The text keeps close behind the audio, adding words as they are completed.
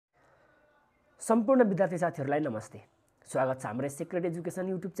सम्पूर्ण विद्यार्थी साथीहरुलाई नमस्ते। स्वागत छ हाम्रो सिक्रेट एजुकेसन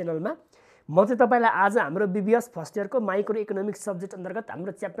युट्युब च्यानलमा। म चाहिँ तपाईलाई आज हाम्रो BBS first इयरको micro economics subject अन्तर्गत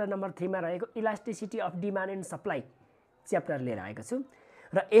हाम्रो च्याप्टर नम्बर 3 मा रहेको elasticity of demand and supply chapter लिएर आएको छु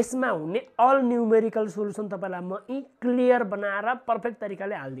र यसमा हुने अल न्यूमेरिकल सोलुसन तपाईलाई म क्लियर बनाएर पर्फेक्ट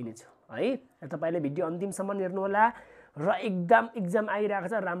तरिकाले हाल्दिने छु है। तपाईले भिडियो अन्तिमसम्म हेर्नु होला र एक्जाम आइरहेको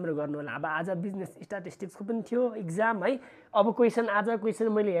छ, राम्रो गर्नु होला। अब आज बिजनेस स्ट्याटिस्टिक्सको पनि थियो एक्जाम है। अब आज क्वेशन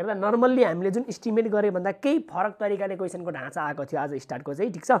मैले हेर्दा नर्मल्ली हामीले जुन एस्टिमेट गरे भन्दा केही फरक तरिकाले क्वेशनको ढाँचा आएको थियो आज स्टार्टको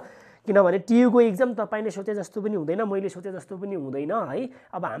चाहिँ, ठीक छ। किनभने टियुको एक्जाम तपाईले सोचे जस्तो पनि हुँदैन, मैले सोचे जस्तो पनि हुँदैन है।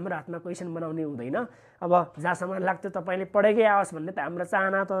 अब हाम्रो हातमा क्वेशन बनाउने हुँदैन। अब जहाँसम्म लाग्थ्यो तपाईले पढेकै आओस् भन्ने त हाम्रो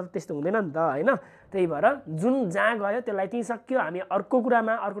चाहना त त्यस्तो हुँदैन नि त हैन। त्यही भएर जुन जहाँ गयो त्यसलाई त्यही सक्यो, हामी अर्को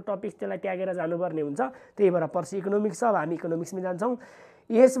कुरामा अर्को टपिक त्यसलाई त्यागेर जानुपर्ने हुन्छ। त्यही भएर पर्सि इकोनोमिक्स छ, अब हामी इकोनोमिक्समा जान्छौँ।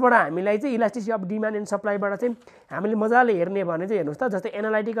 यसबाट हामीलाई चाहिँ इलास्टिसिटी अफ डिमान्ड एन्ड सप्लाईबाट चाहिँ हामीले मजाले हेर्ने भने चाहिँ हेर्नुस् त, जस्तै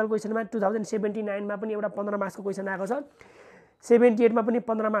एनालाइटिकल क्वेशनमा 2079 मा पनि एउटा 15 मार्क्सको क्वेशन आएको छ, 78 मा पनि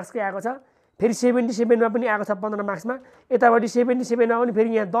 15 मार्क्सकै आएको छ, फेरि 77 मा पनि आएको छ 15 मार्क्समा, यतापट्टि 77 मा पनि फेरि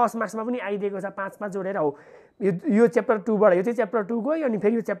यहाँ 10 मार्क्समा पनि आइदिएको छ 5 जोडेर हो। यो च्याप्टर 2 बाट, यो चाहिँ च्याप्टर 2 को अनि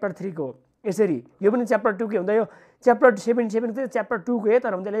फेरि यो च्याप्टर 3 को, यसरी यो पनि च्याप्टर 2 को हुँदा यो च्याप्टर 77 चाहिँ च्याप्टर 2 को हो,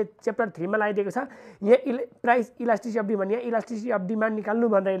 तर उनीहरूले च्याप्टर 3 मा लगाइदिएको छ। यहाँ प्राइस इलास्टिसिटी अफ डिमान्ड, यहाँ इलास्टिसिटी अफ डिमान्ड निकाल्नु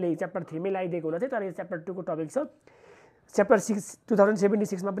भनेर च्याप्टर 3 मै लगाइदिएको हुन चाहिँ, तर यो च्याप्टर 2 को टपिक छ। च्याप्टर 6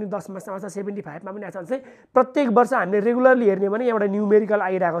 2076 मा पनि 10 मार्क्स आउँछ, 75 मा पनि आउँछ। चाहिँ प्रत्येक वर्ष हामीले रेगुलरली हेर्ने भने एउटा न्यूमेरिकल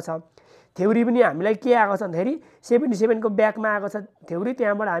आइरहेको छ। थ्योरी पनि हामीलाई के आएको छ भन्दाखेरि 77 को ब्याकमा आएको छ थ्योरी,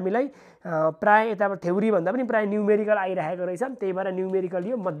 त्यहाँबाट हामीलाई प्राय यताबाट थ्योरी भन्दा पनि प्राय न्यूमेरिकल आइरहेको रहेछ। त्यही भएर न्यूमेरिकल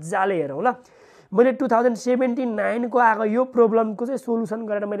यो मजाले हेरौँ ल। मैले 2079 को आएको यो प्रब्लमको चाहिँ सोलुसन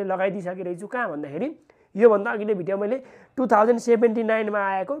गरेर मैले लगाइदिइसकेको छु। कहाँ भन्दाखेरि योभन्दा अघिल्लो भिडियो मैले 2079 मा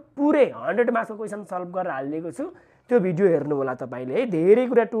आएको पुरै 100 मार्क्सको क्वेशन सल्भ गरेर हालिदिएको छु। त्यो भिडियो हेर्नु होला तपाईले है। धेरै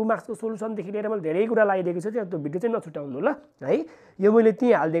कुरा 2 मार्क्सको सोलुसनदेखि लिएर मैले धेरै कुरा लगाइदिएको छु, त्यो भिडियो चाहिँ नछुटाउनु ल है। यो मैले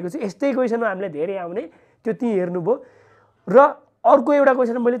त्यही हालिदिएको छु। यस्तै क्वेशनमा हामीले धेरै आउने, त्यो त्यही हेर्नुभयो। र अर्को एउटा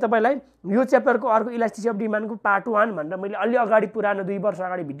क्वेशन मैले तपाईलाई यो च्याप्टरको अर्को इलास्टिसिटी अफ डिमान्डको पार्ट 1 भनेर मैले अलि अगाडि पुरानो 2 वर्ष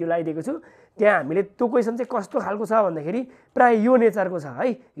अगाडि भिडियो लगाइदिएको छु। त्यहाँ हामीले त्यो क्वेशन चाहिँ कस्तो खालको छ भन्दाखेरि प्राय यो नेचरको छ है।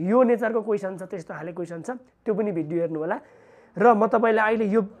 यो नेचरको क्वेशन छ, त्यस्तो खाले क्वेशन छ, त्यो पनि भिडियो हेर्नु होला। र म तपाईलाई अहिले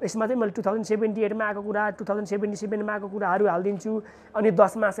यो यसमा चाहिँ मैले 2078 मा आएको कुरा, 2077 मा आएको कुराहरू हाल्दिन्छु, अनि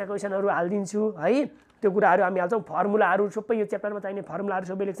 10 मार्क्सका क्वेशनहरू हाल्दिन्छु है। त्यो कुराहरू हामी हाल्छौँ। फर्मुलाहरू सबै यो च्याप्टरमा चाहिने फर्मुलाहरू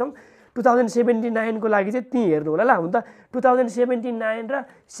सबै लेख्छौँ। 2079 को लागि चाहिँ त्यही हेर्नु होला ल। हुन त 2079 र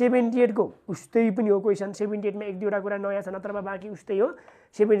 78 को उस्तै पनि हो क्वेशन। 78 मा 1-2 वटा कुरा नयाँ छ, नत्र बाँकी उस्तै हो।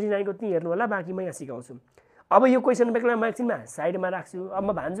 79 को त्यही हेर्नु होला, बाँकी म यहाँ सिकाउँछु। अब यो क्वेशन ब्याकलाई म एकछिनमा साइडमा राख्छु। अब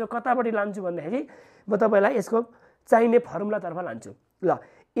म भान्जो कतापट्टि लान्छु भन्दाखेरि म तपाईलाई यसको चाहिने फर्मुलातर्फ लान्छु ल।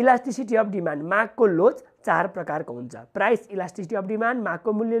 इलास्टिसिटी अफ डिमान्ड, मागको लोच 4 प्रकारको हुन्छ। प्राइस इलास्टिसिटी अफ डिमान्ड,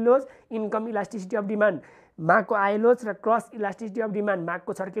 मागको मूल्य लोच, इन्कम इलास्टिसिटी अफ डिमान्ड, मागको आय लोच, र क्रस इलास्टिसिटी अफ डिमान्ड,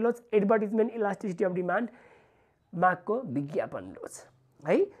 मागको छड्के लोच, एडभर्टिजमेन्ट इलास्टिसिटी अफ डिमान्ड, मागको विज्ञापन लोच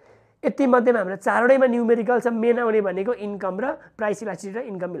है। यति मध्येमा हाम्रो 4वटैमा न्यूमेरिकल छ। मेन आउने भनेको इन्कम र प्राइस इलास्टिसिटी र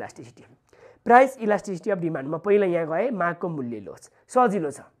income elasticity. Price elasticity of demand म पहिला यहाँ गएँ, मागको मूल्य लोच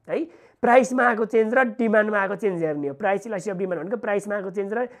सजिलो छ है। प्राइसमा आएको चेन्ज र डिमान्डमा आएको चेन्ज हेर्ने हो। प्राइस इलास्टिसिटी अफ डिमान्ड भनेको प्राइसमा आएको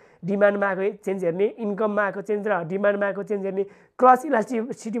चेन्ज र डिमान्डमा आएको चेन्ज हेर्ने, इन्कममा आएको चेन्ज र डिमान्डमा आएको चेन्ज हेर्ने। क्रस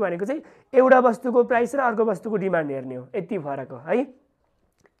इलास्टिसिटी भनेको चाहिँ एउटा वस्तुको प्राइस र अर्को वस्तुको डिमान्ड हेर्ने हो, यति फरक हो है।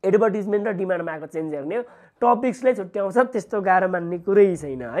 एडभर्टिजमेन्ट र डिमान्डमा आएको चेन्ज हेर्ने हो। टपिक्सले छुट्याउँछ, त्यस्तो गाह्रो मान्ने कुरै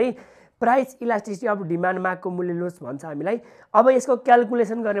छैन है। प्राइस इलास्टिसिटी अफ डिमान्ड, मागको मूल्य लोच भन्छ हामीलाई। अब यसको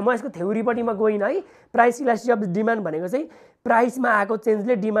क्यालकुलेसन गर्ने, म यसको थ्योरीपट्टिमा गइनँ है। प्राइस इलास्टिसिटी अफ डिमान्ड भनेको चाहिँ प्राइसमा आएको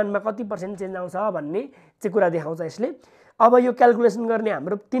चेन्जले डिमान्डमा कति % चेन्ज आउँछ भन्ने चाहिँ कुरा देखाउँछ यसले। अब यो क्यालकुलेसन गर्ने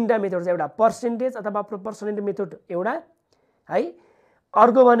हाम्रो 3टा मेथड छ। एउटा पर्सेन्टेज अथवा प्रोपोर्सनल मेथड एउटा है,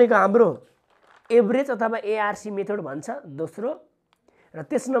 अर्को भनेको हाम्रो एभरेज अथवा एआरसी मेथड भन्छ दोस्रो, र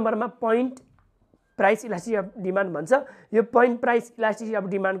त्यस नम्बरमा point price elasticity of demand भन्छ। यो point price elasticity of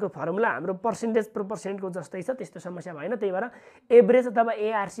डिमान्डको formula हाम्रो पर्सेन्टेज प्रोपोर्सनलको जस्तै छ, त्यस्तो समस्या भएन। त्यही भएर एभरेज अथवा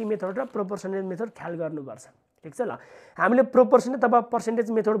एआरसी मेथड र प्रोपोर्सनल मेथड ख्याल गर्नुपर्छ, ठीक छ ल। हामीले प्रोपोर्सनल अथवा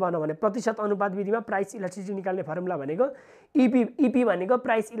पर्सेन्टेज मेथड भनौँ भने प्रतिशत अनुपात विधिमा प्राइस इलास्टिसिटी निकाल्ने फर्मुला भनेको इपी भनेको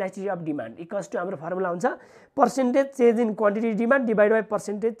price elasticity of demand equals to हाम्रो फर्मुला हुन्छ percentage change in quantity demand divide by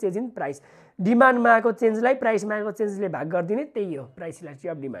percentage change in price. डिमान्डमा आएको चेन्जलाई प्राइसमा आएको चेन्जले भाग गरिदिने, त्यही हो प्राइस इलास्टिसिटी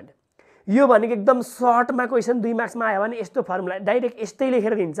अफ डिमान्ड। यो भनेको एकदम सर्टमा क्वेशन 2 मार्क्समा आयो भने यस्तो फर्मुला डाइरेक्ट यस्तै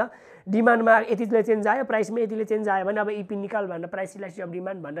लेखेर दिन्छ। डिमान्डमा यतिले चेन्ज आयो, प्राइसमा यतिले चेन्ज आयो भने अब इपी निकाल भनेर प्राइस इलास्टिसिटी अफ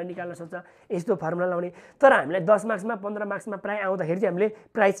डिमान्ड भनेर निकाल्न सक्छ, यस्तो फर्मुला लाउने। तर हामीलाई 10 मार्क्समा 15 मार्क्समा प्राय आउँदाखेरि चाहिँ हामीले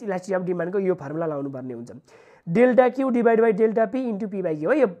प्राइस इलास्टिसिटी अफ डिमान्डको यो फर्मुला लाउनु पर्ने हुन्छ। Delta Q divide by delta P into P by Q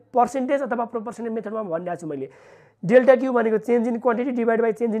हो। यो पर्सेन्टेज अथवा प्रोपोर्सनल मेथडमा भनिरहेको छु मैले। डेल्टा क्यू भनेको change in quantity divide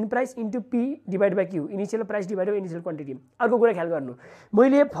by change in price into P divide by Q initial price divide by initial quantity. अर्को कुरा ख्याल गर्नु,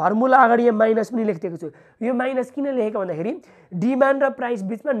 मैले फर्मुला अगाडि यहाँ माइनस पनि लेखिदिएको छु। यो माइनस किन लेखेको भन्दाखेरि डिमान्ड र प्राइस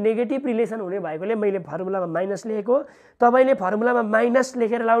बिचमा नेगेटिभ रिलेसन हुने भएकोले मैले फर्मुलामा माइनस लेखेको। तपाईँले फर्मुलामा माइनस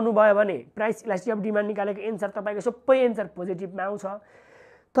लेखेर लाउनु भयो भने प्राइस इलास्टिसिटी अफ डिमान्ड निकालेको एन्सर तपाईँको सबै एन्सर पोजिटिभमा आउँछ।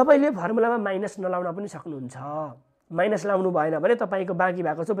 तपाईँले फर्मुलामा माइनस नलाउन पनि सक्नुहुन्छ। माइनस लाउनु भएन भने तपाईँको बाँकी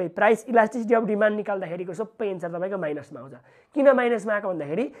भएको सबै प्राइस इलास्टिसिटी अफ डिमान्ड निकाल्दाखेरिको सबै एन्सर तपाईँको माइनसमा आउँछ। किन माइनसमा आएको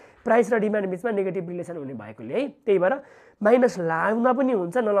भन्दाखेरि प्राइस र डिमान्ड बिचमा नेगेटिभ रिलेसन हुने भएकोले है। त्यही भएर माइनस लाउन पनि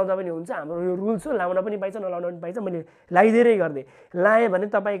हुन्छ नलाउँदा पनि हुन्छ। हाम्रो यो रुल्स हो, लाउन पनि पाइन्छ नलाउन पनि पाइन्छ। मैले लाइदिएरै गर्दै लाएँ भने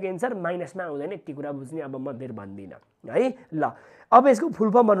तपाईँको एन्सर माइनसमा आउँदैन। यति कुरा बुझ्ने, अब म धेर भन्दिनँ है। ल अब यसको फुल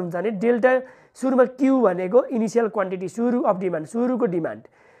फर्म भन्नुहुन्छ भने डेल्टा सुरुमा क्यू भनेको इनिसियल क्वान्टिटी, सुरु अफ डिमान्ड, सुरुको डिमान्ड।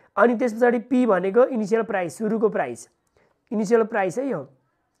 अनि त्यस पछाडि पी भनेको इनिसियल प्राइस, सुरुको प्राइस, इनिसियल प्राइस है यो।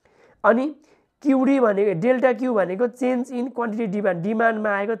 अनि क्युडी भनेको डेल्टा क्यू भनेको चेन्ज इन क्वान्टिटी डिमान्ड, डिमान्डमा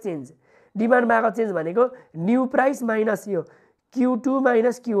आएको चेन्ज। डिमान्डमा आएको चेन्ज भनेको न्यू प्राइस माइनस यो Q2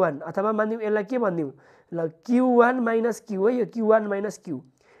 माइनस Q1 अथवा मानिदिउँ यसलाई के भनिदिउँ ल Q1 माइनस Q है। यो Q1 माइनस Q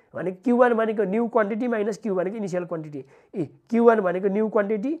भने Q1 भनेको न्यू क्वान्टिटी माइनस Q भनेको इनिसियल क्वान्टिटी। Q1 भनेको न्यू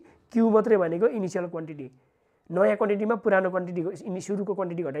क्वान्टिटी, Q मात्रै भनेको इनिसियल क्वान्टिटी। नयाँ क्वान्टिटीमा पुरानो क्वान्टिटीको सुरुको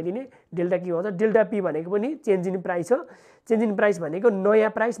क्वान्टिटी घटाइदिने डेल्टा क्यू आउँछ। डेल्टा पी भनेको पनि चेन्ज इन प्राइस हो। चेन्ज इन प्राइस भनेको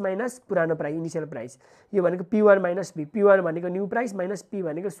नयाँ प्राइस माइनस पुरानो प्राइस, इनिसियल प्राइस। यो भनेको P1 माइनस P, P1 भनेको न्यू प्राइस माइनस P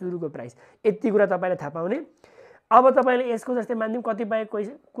भनेको सुरुको प्राइस। यति कुरा तपाईँले थाहा पाउने। अब तपाईँले यसको जस्तै मानिदिउँ कतिपय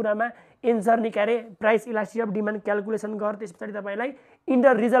कुरामा एन्सर निकाले price elasticity of demand calculation गर, त्यस पछाडि तपाईँलाई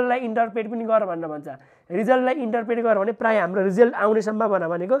रिजल्टलाई इन्टरप्रेट पनि गर भनेर भन्छ। रिजल्टलाई इन्टरप्रेट गर भने प्राय हाम्रो रिजल्ट आउने सम्भावना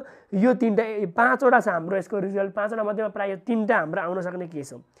भनेको यो तीनटा, पाँचवटा छ हाम्रो यसको रिजल्ट। पाँचवटा मध्येमा प्राय तीनटा हाम्रो आउन सक्ने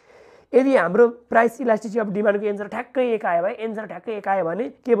केस हो। यदि हाम्रो प्राइस इलास्टिसिटी अफ डिमान्डको एन्सर ठ्याक्कै एक आयो भए, एन्सर ठ्याक्कै एक आयो भने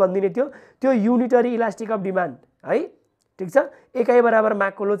के भनिदिने थियो, त्यो युनिटरी इलास्टिक अफ डिमान्ड है। ठिक छ, एकाइ बराबर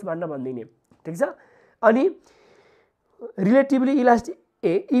मागको लोच भनेर भनिदिने। ठिक छ। अनि रिलेटिभली इलास्टिक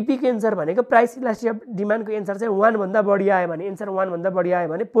इपीको एन्सर भनेको प्राइस इलास्टिसिटी अफ डिमान्डको एन्सर चाहिँ 1 भन्दा बढी आयो भने, एन्सर 1 भन्दा बढी आयो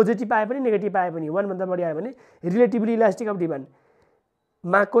भने, पोजिटिभ आए पनि नेगेटिभ आए पनि 1 भन्दा बढी आयो भने रिलेटिभली इलास्टिक अफ डिमान्ड,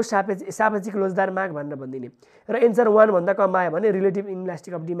 मागको सापेक्षिक लोचदार माग भनेर भनिदिने। र एन्सर 1 भन्दा कम आयो भने रिलेटिभ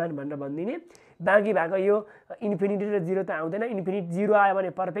इलास्टिक अफ डिमान्ड भनेर भनिदिने। बाँकी भएको यो इन्फिनिटी र 0 त आउँदैन। इन्फिनिटी 0 आयो भने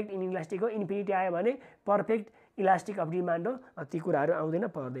पर्फेक्ट इनइलास्टिक हो, इन्फिनिटी आयो भने पर्फेक्ट इलास्टिक अफ डिमान्ड हो। ती कुराहरू आउँदैन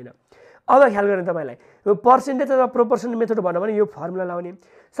पर्दैन। अब ख्याल गर्ने तपाईँलाई पर्सेन्टेज अथवा प्रोपोर्सन मेथड भन्यो भने यो फर्मुला लाउने।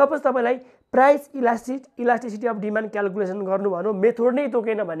 सपोज तपाईँलाई price elasticity of demand calculation गर्नु भन्नु, मेथड नै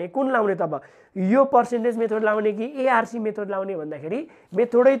तोकेन भने कुन लाउने तब, यो पर्सेन्टेज मेथड लाउने कि एआरसी मेथड लाउने भन्दाखेरि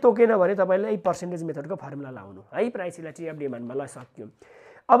मेथडै तोकेन भने तपाईँलाई पर्सेन्टेज मेथडको फर्मुला लाउनु है। प्राइस इलास्टिसिटी अफ डिमान्डमा ल सक्यो।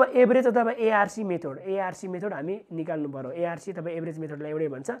 अब एभरेज अथवा एआरसी मेथड हामी निकाल्नु पर्यो। एआरसी अथवा एभरेज मेथडलाई एउटै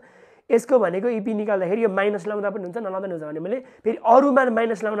भन्छ। यसको भनेको इपी निकाल्दाखेरि यो माइनस लाउँदा पनि हुन्छ नलाउँदा पनि हुन्छ भने मैले फेरि अरूमा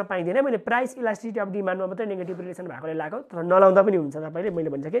माइनस लाउन पाइँदैन। मैले प्राइस इलास्टिसिटी अफ डिमान्डमा मात्रै नेगेटिभ रिलेसन भएकोले लगाएको, तर नलाउँदा पनि हुन्छ। तपाईँले मैले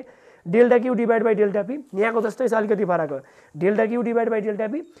भनिसकेँ delta Q divide by delta P, यहाँको जस्तै छ अलिकति फरक हो। Delta Q divide by delta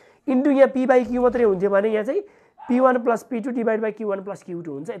P into यहाँ पी बाई क्यू मात्रै हुन्थ्यो भने यहाँ चाहिँ P1 plus P2 divide by Q1 plus Q2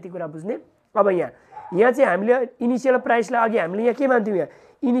 हुन्छ। यति कुरा बुझ्ने। अब यहाँ चाहिँ हामीले इनिसियल प्राइसलाई अघि हामीले यहाँ के मान्थ्यौँ, यहाँ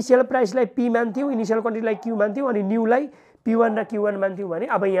इनिसियल प्राइसलाई P मान्थ्यौँ, इनिसियल क्वान्टिटीलाई Q मान्थ्यौँ, अनि न्यूलाई P1 र Q1 मान्थ्यौँ भने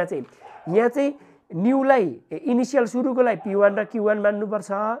अब यहाँ चाहिँ न्यूलाई इनिसियल सुरुकोलाई P1 र Q1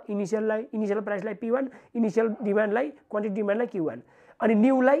 मान्नुपर्छ। Initial प्राइसलाई P1, initial डिमान्डलाई quantity डिमान्डलाई Q1, अनि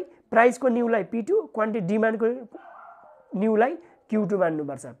न्यूलाई प्राइसको न्यूलाई P2, क्वान्टिटी डिमान्डको न्यूलाई Q2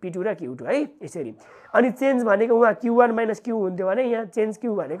 मान्नुपर्छ। P2 र Q2 है यसरी। अनि चेन्ज भनेको उहाँ Q1 माइनस Q हुन्थ्यो भने यहाँ चेन्ज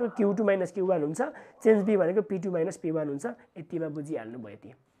Q भनेको Q2 माइनस Q1 हुन्छ। चेन्ज P भनेको P2 माइनस P1 हुन्छ। यतिमा बुझिहाल्नु भयो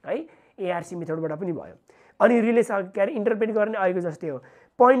यति है। एआरसी मेथडबाट पनि भयो। अनि रिलेसन के अरे इन्टरप्रेट गर्ने अहिलेको जस्तै हो।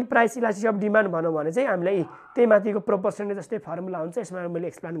 Point price elasticity of demand भनौँ भने चाहिँ हामीलाई त्यही माथिको प्रोपोर्सनले जस्तै फर्मुला हुन्छ। यसमा मैले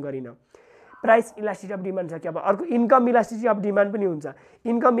एक्सप्लेन गरिनँ। प्राइस इलास्टिसिटी अफ डिमान्ड छ कि अब अर्को इन्कम इलास्टिसिटी अफ डिमान्ड पनि हुन्छ।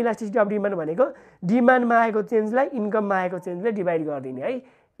 इन्कम इलास्टिसिटी अफ डिमान्ड भनेको डिमान्डमा आएको चेन्जलाई इन्कममा आएको चेन्जले डिभाइड गरिदिने है।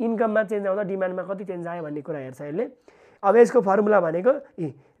 इन्कममा चेन्ज आउँदा डिमान्डमा कति चेन्ज आयो भन्ने कुरा हेर्छ यसले। अब यसको फर्मुला भनेको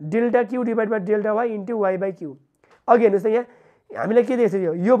delta Q divide by delta Y into Y by Q. अघि हेर्नुहोस् त यहाँ हामीलाई के दिएको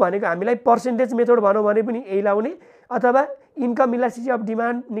थियो, यो भनेको हामीलाई पर्सेन्टेज मेथड भनौँ भने पनि यही लाउने, अथवा इन्कम इलास्टिसिटी अफ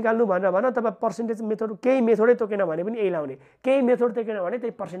डिमान्ड निकाल्नु भनेर भन, अथवा पर्सेन्टेज मेथड केही मेथडै तोकेन भने पनि यही लाउने। केही मेथड तोकेन भने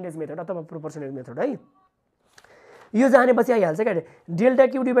त्यही पर्सेन्टेज मेथड अथवा प्रोपोर्सनल मेथड है। यो जानेपछि आइहाल्छ क्या, delta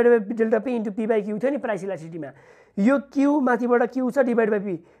Q divide by delta P into P by Q थियो नि प्राइस इलास्टिसिटीमा। यो क्यू माथिबाट क्यू छ divide by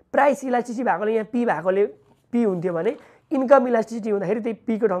P. Price elasticity भएकोले यहाँ पी भएकोले पी हुन्थ्यो भने इन्कम इलास्टिसिटी हुँदाखेरि त्यही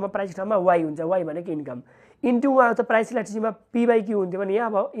पीको ठाउँमा प्राइसको ठाउँमा वाई हुन्छ। वाई भनेको इन्कम इन्टु उहाँ त प्राइस इलास्टिसिटीमा पी बाई क्यू हुन्थ्यो भने यहाँ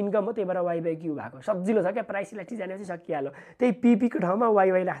अब इन्कम हो, त्यही भएर वाई बाई क्यू भएको। सजिलो छ क्या, प्राइस इलास्टिसिटी जानेपछि सकिहाल्यो। त्यही पीको ठाउँमा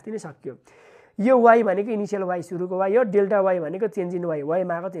वाई राख्दै नै सक्यो। यो y भनेको इनिशियल y सुरुको y हो डेल्टा y भनेको चेन्ज इन y y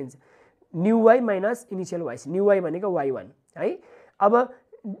मा आएको change new y minus initial y new y भनेको y1 है अब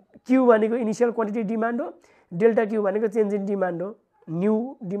q भनेको इनिशियल क्वान्टिटी डिमान्ड हो डेल्टा q भनेको चेन्ज इन डिमान्ड हो new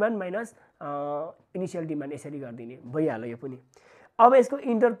demand minus initial demand यसरी गरिदिने भइहाल्यो यो पनि अब यसको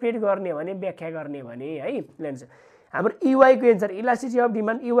इन्टरप्रेट गर्ने भने व्याख्या गर्ने भने है लेन्स हाम्रो EY को answer elasticity of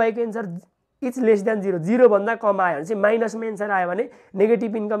demand EY को एन्सर इट्स लेस देन 0 0 भन्दा कम आयो भने चाहिँ माइनसमा एन्सर आयो भने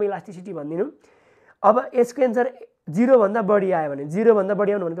नेगेटिभ इन्कम इलास्टिसिटी भन्दिनु अब यसको एन्सर 0 भन्दा बढी आयो भने 0 भन्दा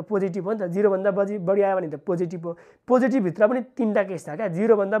बढी आउनु भनेको पोजिटिभ हो नि त 0 भन्दा बढी आयो भने त पोजिटिभ हो पोजिटिभ भित्र पनि तीनटा केस छ क्या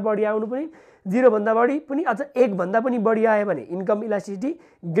 0 भन्दा बढी आउनु पनि 0 भन्दा बढी पनि अझ 1 भन्दा पनि बढी आयो भने income elasticity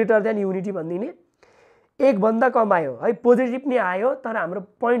greater than unity भन्दिने 1 भन्दा कम आयो है पोजिटिभ नै आयो तर हाम्रो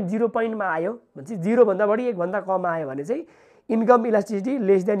 0.0 पोइन्टमा आयो भने 0 भन्दा बढी 1 भन्दा कम आयो भने चाहिँ income elasticity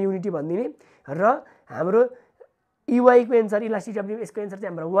less than unity भन्दिने र हाम्रो EY को एन्सर इलास्टिसिटी अफ यसको एन्सर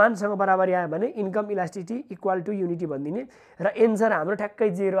चाहिँ हाम्रो 1 सँग बराबरी आयो भने income elasticity equal to unity भन्दिने र एन्सर हाम्रो ठ्याक्कै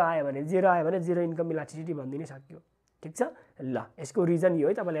 0 आयो भने 0 इन्कम इलास्टिसिटी भन्दिने सक्यो ठीक छ ल यसको रिजन यो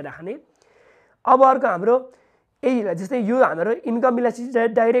है तपाईले राख्ने अब अर्को हाम्रो यही जस्तै यो हाम्रो इन्कम इलास्टिसिटी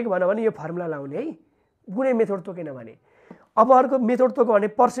डाइरेक्ट भन्यो भने यो फर्मुला लाउने है कुनै मेथड तोकेन भने अब अर्को मेथड तोक्यो भने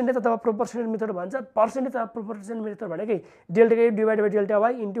पर्सेन्टेज अथवा प्रोपोर्सनल मेथड भन्छ पर्सेन्टेज अथवा प्रोपोर्सनल मेथड भनेकै delta k divided by delta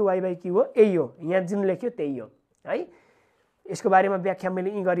y into y by q हो यही हो यहाँ जुन लेख्यो त्यही हो है यसको बारेमा व्याख्या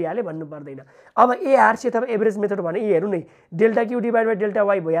मैले यी गरिहालेँ भन्नु पर्दैन अब ARC अथवा एभरेज मेथड भने यी हेर्नु नै delta q divided by delta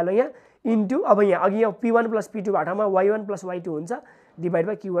y भइहाल्यो यहाँ इन्टु अब यहाँ अघि यहाँ p1 + p2 बाटोमा y1 + y2 हुन्छ divide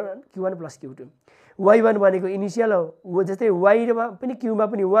by q1 + q2 y1 भनेको इनिशियल हो जस्तै y मा पनि q मा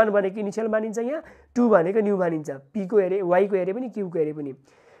पनि 1 भनेको इनिशियल मानिन्छ यहाँ 2 भनेको न्यू मानिन्छ p को हेरे y को हेरे पनि q को हेरे पनि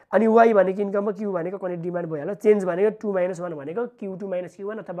अनि y भनेको इन्कम हो q भनेको क्वान्टिटी डिमान्ड भइहाल्यो चेन्ज भनेको 2 - 1 भनेको q2 -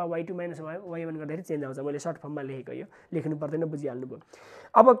 q1 अथवा y2 - y1 गर्दाखेरि चेन्ज आउँछ मैले सर्ट फर्ममा लेखेको यो लेख्नु पर्दैन बुझिहाल्नु भयो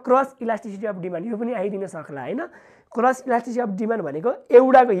अब क्रस इलास्टिसिटी अफ डिमान्ड यो पनि आइदिन सक्ला हैन क्रस इलास्टिसिटी अफ डिमान्ड भनेको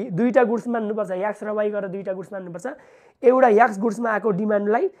एउटाको दुईटा गुड्स मान्नुपर्छ x र y गरेर दुईटा गुड्स मान्नुपर्छ एउटा x गुड्समा आएको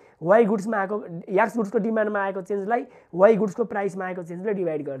डिमान्डलाई y गुड्समा आएको x गुड्सको डिमान्डमा आएको चेन्जलाई y गुड्सको प्राइसमा आएको चेन्जले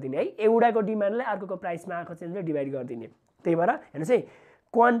डिभाइड गरिदिने है एउटाको डिमान्डलाई अर्कोको प्राइसमा आएको चेन्जले डिभाइड गरिदिने त्यही भएर हेर्नुस् है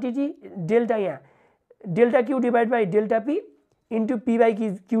क्वान्टिटी डेल्टा यहाँ delta q divide by delta p into p by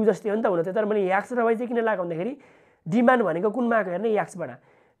q जस्तै हो नि त हुन त तर मैले x र y चाहिँ किन लगाएको भन्दाखेरि डिमान्ड भनेको कुनमा आएको हेर्ने x बाट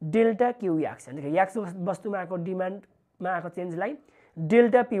डेल्टा q x भनेको x वस्तुमा आएको डिमान्डमा आएको चेन्जलाई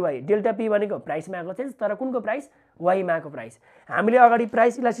डेल्टा p भनेको प्राइसमा आएको चेन्ज तर कुनको प्राइस y मा आएको प्राइस हामीले अगाडि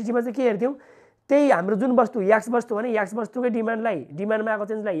प्राइस इलास्टिसिटीमा चाहिँ के हेर्थ्यौं त्यही हाम्रो जुन वस्तु x वस्तु भने x वस्तुकै डिमान्डमा आएको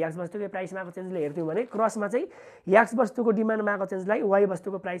चेन्जलाई x वस्तुकै प्राइसमा आएको चेन्जले हेर्थ्यौं भने क्रसमा चाहिँ x वस्तुको डिमान्डमा आएको चेन्जलाई y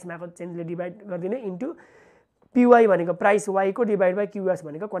वस्तुको प्राइसमा आएको चेन्जले डिभाइड गर्दिने इन्टु py भनेको प्राइस y को डिभाइड बाइ qs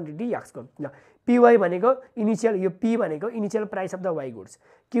भनेको क्वान्टिटी x को ल py भनेको इनिशियल यो p भनेको initial price of the y goods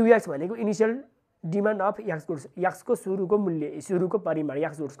qx भनेको initial demand of x goods x को सुरुको मूल्य सुरुको परिमाण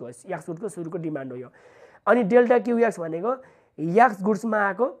x गुड्सको सुरुको डिमान्ड हो यो अनि डेल्टा qx भनेको x गुड्समा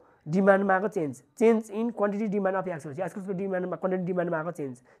आएको डिमान्डमा आएको change in quantity demand of x गुड्सको डिमान्डमा quantity डिमान्डमा आएको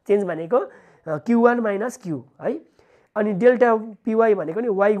चेन्ज भनेको q1 - q है अनि डेल्टा py भनेको नि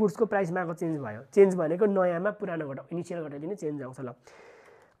y गुड्सको प्राइसमा आएको चेन्ज भयो चेन्ज भनेको नयाँमा पुरानो घटाउ इनिशियल घटाइदिने चेन्ज आउँछ ल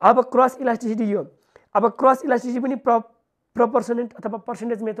अब क्रस इलास्टिसिटी यो अब क्रस इलास्टिसिटी पनि प्रोपोर्सनेट अथवा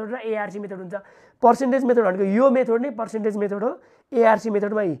पर्सेन्टेज मेथड र ARC मेथड हुन्छ पर्सेन्टेज मेथड भनेको यो मेथड नै पर्सेन्टेज मेथड हो ARC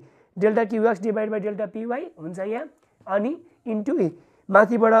मेथडमा delta qx divide by delta py हुन्छ यहाँ अनि इन्टु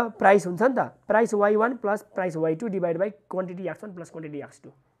माथिबाट प्राइस हुन्छ नि त price y1 plus price y2 divide by quantity x1 plus quantity x2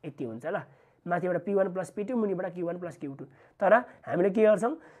 यति हुन्छ ल माथिबाट p1 प्लस p2 मुनिबाट q1 प्लस q2 तर हामीले के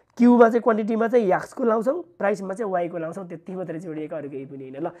गर्छौं q मा चाहिँ क्वान्टिटीमा चाहिँ x को लाउँछौं प्राइसमा चाहिँ y को लाउँछौं त्यति मात्रै जोडिएको अरु केही पनि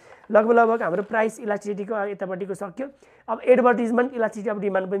हैन ल लगभग हाम्रो प्राइस इलास्टिसिटीको यतापट्टिको सक्यो अब एडभर्टाइजमेन्ट इलास्टिसिटी अफ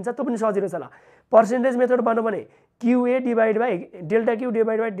डिमान्ड पनि छ त्यो पनि सजिलो छ ल पर्सेन्टेज मेथड भन्नु भने qa divide by delta q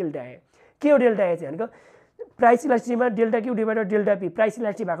divide by delta a के हो डेल्टा a चाहिँ भनेको price इलास्टिसिटीमा delta q divide by delta p price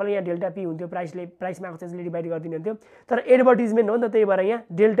elasticity भएकोले यहाँ डेल्टा p हुन्थ्यो प्राइसमा आएको चेन्जले डिभाइड गरिदिनु हुन्थ्यो तर एडभर्टाइजमेन्ट हो नि त त्यही भएर यहाँ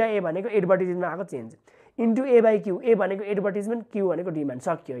डेल्टा a भनेको एडभर्टाइजमेन्टमा आएको change into a by q a भनेको एडभर्टाइजमेन्ट q भनेको डिमान्ड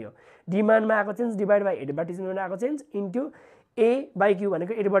सक्यो यो डिमान्डमा आएको चेन्ज डिभाइड बाइ एडभर्टाइजमेन्टमा आएको change into a by q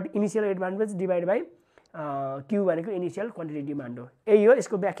भनेको initial advantage divide by q भनेको इनिशियल क्वान्टिटी डिमान्ड हो यही हो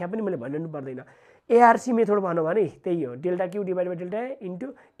यसको व्याख्या पनि मैले भन्नु पर्दैन ARC मेथड भन्नु भने त्यही हो delta q divide by delta a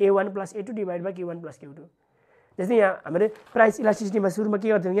into a1 plus a2 divide by q1 plus q2 जस्तै यहाँ हामीले प्राइस इलास्टिसिटीमा सुरुमा के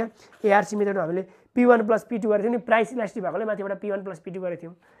गर्थ्यौं यहाँ ARC मेथड हामीले p1 प्लस p2 गर्थ्यौं नि प्राइस इलास्टिसिटी भएकोले माथिबाट p1 प्लस p2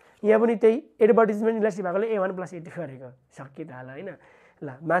 गर्थ्यौं यहाँ पनि त्यही एडभर्टाइजमेन्ट इलास्टिसिटी भएकोले a1 प्लस a2 गरेको सकियो त होला हैन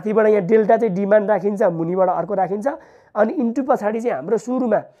ल माथिबाट यहाँ डेल्टा चाहिँ डिमान्ड राखिन्छ मुनिबाट अर्को राखिन्छ अनि इन्टु पछाडी चाहिँ हाम्रो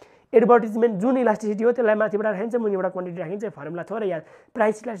सुरुमा एडभर्टिजमेन्ट जुन इलास्टिसिटी हो त्यसलाई माथिबाट राखिन्छ मुनिबाट क्वान्टिटी राखिन्छ फर्मुला थोरै याद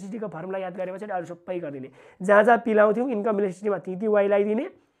प्राइस इलास्टिसिटीको फर्मुला याद गरेपछि अरु सबै गरिदिने जहाँ जहाँ पी लाउँथ्यौँ इन्कम इलास्टिसिटीमा ती वाइ लगाइदिने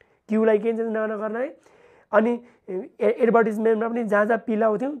क्यूलाई केही चेन्ज नगर्ने अनि एडभर्टिजमेन्टमा पनि जहाँ जहाँ पी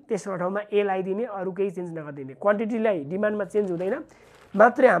लाउँथ्यौँ त्यसको ठाउँमा ए लगाइदिने अरू केही चेन्ज नगरिदिने क्वान्टिटीलाई डिमान्डमा चेन्ज हुँदैन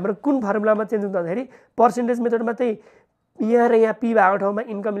मात्रै हाम्रो कुन फर्मुलामा चेन्ज हुँदाखेरि पर्सेन्टेज मेथडमा चाहिँ यहाँ र यहाँ पी भएको ठाउँमा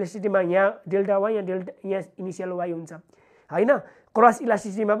इन्कम इलास्टिसिटीमा यहाँ डेल्टा वाइ यहाँ इनिसियल वाइ हुन्छ हैन क्रस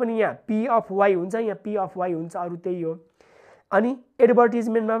इलास्टिसिटीमा पनि यहाँ पी अफ वाइ हुन्छ यहाँ पी अफ वाइ हुन्छ अरू त्यही हो अनि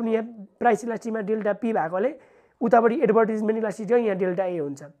एडभर्टिजमेन्टमा पनि यहाँ प्राइस इलास्टिसिटीमा डेल्टा पी भएकोले उतापट्टि एडभर्टिजमेन्ट इलास्टिसिटी यहाँ डेल्टा ए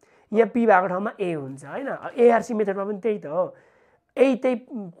हुन्छ यहाँ पी भएको ठाउँमा ए हुन्छ हैन एआरसी मेथडमा पनि त्यही त हो त्यही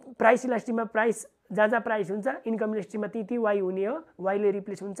प्राइस इलास्टिसिटीमा प्राइस जहाँ जहाँ प्राइस हुन्छ इन्कम इलास्टिसिटीमा ती वाइ हुने हो वाइले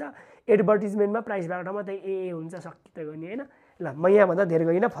रिप्लेस हुन्छ एडभर्टिजमेन्टमा प्राइस भएको ठाउँमा त्यही ए हुन्छ सकित गर्ने हैन ल म यहाँभन्दा धेरै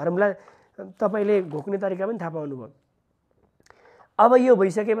गइनँ फर्मुला तपाईँले घोक्ने तरिका पनि थाहा पाउनुभयो अब यो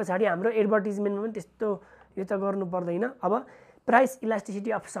भइसके पछाडि हाम्रो एडभर्टिजमेन्टमा पनि त्यस्तो यो त गर्नु पर्दैन अब प्राइस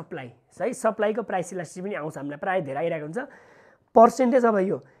इलास्टिसिटी अफ सप्लाई है सप्लाईको प्राइस इलास्टिसिटी पनि आउँछ हामीलाई प्रायः धेरै आइरहेको हुन्छ पर्सेन्टेज अब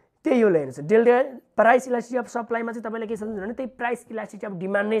यो त्यही हो हेर्नुहोस् डेल्टा प्राइस इलास्टिसिटी अफ सप्लाईमा चाहिँ तपाईँले के सम्झिनु भने त्यही प्राइस इलास्टिसिटी अफ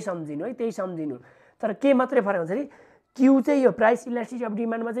डिमान्ड नै सम्झिनु है त्यही सम्झिनु तर के मात्रै फरक हुन्छ नि क्यू चाहिँ यो प्राइस इलास्टिसिटी अफ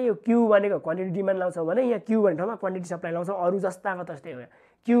डिमान्डमा चाहिँ यो क्यू भनेको क्वान्टिटी डिमान्ड लाउँछौँ भने यहाँ क्यू भन्ने ठाउँमा क्वान्टिटी सप्लाई लाउँछौँ अरू जस्ताको तस्तै हो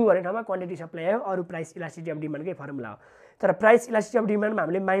क्यू भन्ने ठाउँमा क्वान्टिटी सप्लाई आयो अरू प्राइस इलास्टिसिटी अफ डिमान्डकै फर्मुला हो तर प्राइस इलास्टिसिटी अफ डिमान्डमा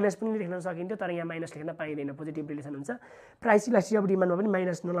हामीले माइनस पनि लेख्न सकिन्थ्यो तर यहाँ माइनस लेख्न पाइँदैन पोजिटिभ रिलेसन हुन्छ प्राइस इलास्टिसिटी अफ डिमान्डमा पनि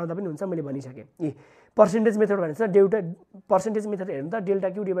माइनस नलाउँदा पनि हुन्छ मैले भनिसकेँ पर्सेन्टेज मेथड भनेको डेल्टा पर्सेन्टेज मेथड हेर्नु त delta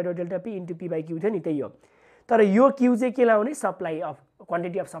Q divided delta P into P by Q थियो नि त्यही हो तर यो क्यू चाहिँ के लाउने supply of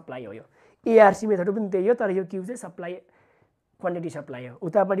quantity of supply हो यो एआरसी मेथड पनि त्यही हो तर यो क्यू चाहिँ सप्लाई क्वान्टिटी सप्लाई हो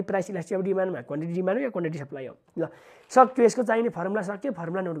उतापट्टि price elasticity of डिमान्डमा quantity demand हो या क्वान्टिटी सप्लाई हो ल सक्यो यसको चाहिने फर्मुला सक्यो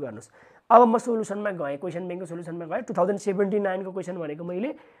फर्मुला नोट गर्नुहोस् अब म सोलुसनमा गएँ क्वेसन ब्याङ्कको सोलुसनमा गएँ 2079 को क्वेसन भनेको मैले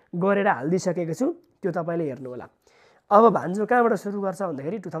गरेर हालिदिइसकेको छु त्यो तपाईँले हेर्नु होला अब भान्जो कहाँबाट सुरु गर्छ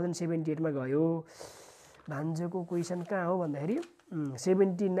भन्दाखेरि 2078 मा गयो भान्जोको क्वेसन कहाँ हो भन्दाखेरि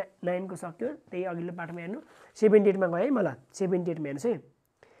 79 को सक्यो त्यही अघिल्लो पाठमा हेर्नु 78 मा गएँ मलाई 78 मा हेर्नुहोस् है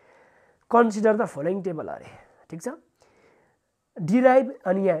कन्सिडर द फलोइङ टेबल अरे ठिक छ डिराइभ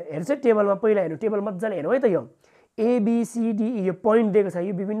अनि यहाँ हेर्नुहोस् है टेबलमा पहिला हेर्नु टेबल मजाले हेर्नु है त यो एबिसिडी यो पोइन्ट दिएको छ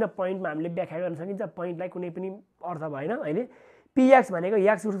यो विभिन्न पोइन्टमा हामीले व्याख्या गर्न सकिन्छ पोइन्टलाई कुनै पनि अर्थ भएन अहिले पिएक्स भनेको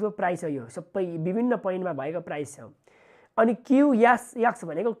याक्स रुटको प्राइस हो यो सबै विभिन्न पोइन्टमा भएको प्राइस छ अनि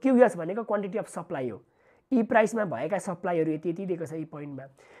क्युएस भनेको क्वान्टिटी अफ सप्लाई हो यी प्राइसमा भएका सप्लाईहरू यति यति दिएको छ यी पोइन्टमा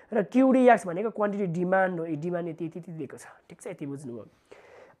र क्युडिएक्स भनेको क्वान्टिटी डिमान्ड हो यी डिमान्ड यति यति दिएको छ ठिक छ यति बुझ्नुभयो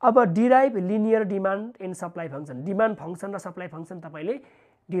अब derive linear demand and supply function demand function र सप्लाई फङ्सन तपाईँले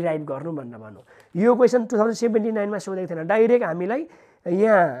डिराइभ गर्नु भन्न भन्नु यो क्वेसन 2079 मा सोधेको थिएन डाइरेक्ट हामीलाई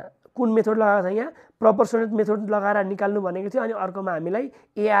यहाँ कुन मेथड लगाएको छ यहाँ प्रोपोर्सनल मेथड लगाएर निकाल्नु भनेको थियो अनि अर्कोमा हामीलाई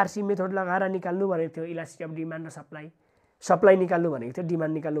एआरसी मेथड लगाएर निकाल्नु भनेको थियो इलास्टिसिटी अफ डिमान्ड र सप्लाई निकाल्नु भनेको थियो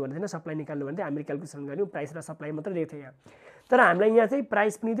डिमान्ड निकाल्नु भनेको थिएन सप्लाई निकाल्नु भनेको थियो हामीले क्याल्कुलेसन गऱ्यौँ प्राइस र सप्लाई मात्रै दिएको थियो यहाँ तर हामीलाई यहाँ चाहिँ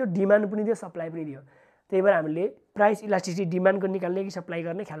प्राइस पनि दियो डिमान्ड पनि दियो सप्लाई पनि दियो त्यही भएर हामीले प्राइस इलास्टिसिटी डिमान्डको निकाल्ने कि सप्लाई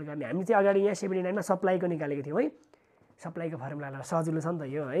गर्ने ख्याल गर्ने हामी चाहिँ अगाडि यहाँ 79 मा सप्लाईको निकालेको थियौँ है सप्लाईको फर्मुला सजिलो छ नि त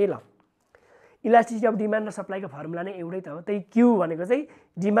यो है ल इलास्टिसिटी अफ डिमान्ड र सप्लाईको फर्मुला नै एउटै त हो त्यही क्यू भनेको चाहिँ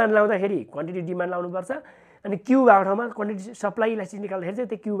डिमान्ड लाउँदाखेरि क्वान्टिटी डिमान्ड लाउनुपर्छ अनि क्यू भएको ठाउँमा क्वान्टिटी सप्लाई इलास्टिसिटी निकाल्दाखेरि चाहिँ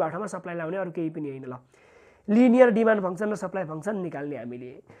त्यो क्यू भएको ठाउँमा सप्लाई लाउने अरू केही पनि होइन ल लिनियर डिमान्ड फङ्सन र सप्लाई फङ्सन निकाल्ने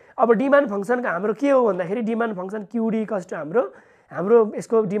हामीले अब डिमान्ड फङ्सनको हाम्रो के हो भन्दाखेरि डिमान्ड फङ्सन क्युडी इक्वल्स टु हाम्रो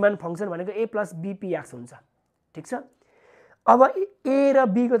यसको डिमान्ड फङ्सन भनेको ए प्लस बिपिएक्स हुन्छ ठिक छ अब ए र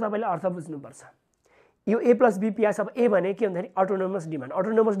बी को तपाईँले अर्थ बुझ्नुपर्छ यो ए प्लस बिपिएक्स अब ए भनेको के भन्दाखेरि अटोनोमस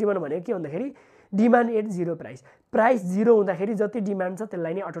डिमान्ड भनेको के भन्दाखेरि demand at zero price zero हुँदाखेरि जति डिमान्ड छ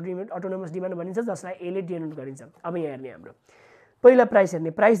त्यसलाई नै अटोनोमस डिमान्ड भनिन्छ जसलाई एले डिनोट गरिन्छ अब यहाँ हेर्ने हाम्रो पहिला प्राइस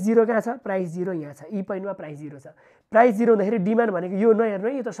हेर्ने प्राइस जिरो कहाँ छ प्राइस जिरो यहाँ छ यी पोइन्टमा प्राइस जिरो छ प्राइस जिरो हुँदाखेरि डिमान्ड भनेको यो नहेर्नु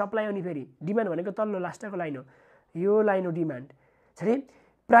है यो त सप्लाई हो नि फेरि डिमान्ड भनेको तल्लो लास्टको लाइन हो यो लाइन हो डिमान्ड सरी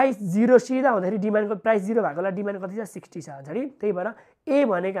प्राइस जिरो सिधा हुँदाखेरि डिमान्डको प्राइस जिरो भएकोलाई डिमान्ड कति छ 60 छ सरी त्यही भएर ए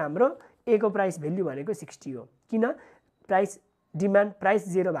भनेको हाम्रो ए को प्राइस भ्याल्यु भनेको 60 हो किन प्राइस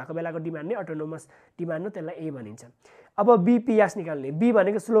जिरो भएको बेलाको डिमान्ड नै अटोनोमस डिमान्ड हो त्यसलाई ए भनिन्छ अब बिपिएक्स निकाल्ने बी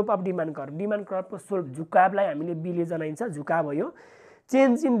भनेको स्लोप अफ डिमान्ड कर्वको स्लोप झुकावलाई हामीले बीले जनाइन्छ झुकाव हो यो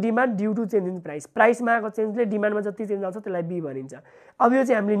change in demand due to change in प्राइसमा आएको चेन्जले डिमान्डमा जति चेन्ज आउँछ त्यसलाई बी भनिन्छ अब यो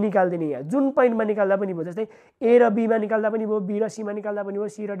चाहिँ हामीले निकाल्दिने यहाँ जुन पोइन्टमा निकाल्दा पनि भयो जस्तै ए र बीमा निकाल्दा पनि भयो बी र सीमा निकाल्दा पनि भयो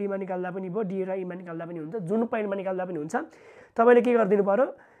सी र डीमा निकाल्दा पनि भयो डी र ईमा निकाल्दा पनि हुन्छ जुन पोइन्टमा निकाल्दा पनि हुन्छ तपाईँले के गरिदिनु पर्यो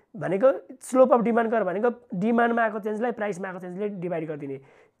भनेको स्लोप अफ डिमान्ड कर्व भनेको डिमान्डमा आएको चेन्जलाई प्राइसमा आएको चेन्जले डिभाइड गरिदिने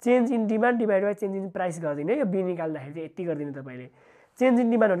change in demand divide by change in price गरिदिने यो बी निकाल्दाखेरि चाहिँ यति गरिदिनु तपाईँले चेन्ज इन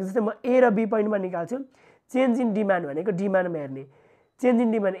डिमान्ड भनेको जस्तै म ए र बी पोइन्टमा निकाल्छु चेन्ज इन डिमान्ड भनेको डिमान्डमा हेर्ने चेन्ज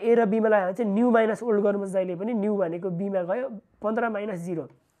इन डिमान्ड ए र बीमा लगायो भने चाहिँ न्यू माइनस ओल्ड गर्नुपर्छ जहिले पनि न्यू भनेको बीमा गयो 15 माइनस 0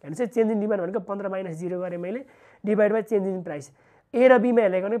 हेर्नुहोस् है चेन्ज इन डिमान्ड भनेको 15 माइनस 0 गरेँ मैले divide by change in price ए र बीमा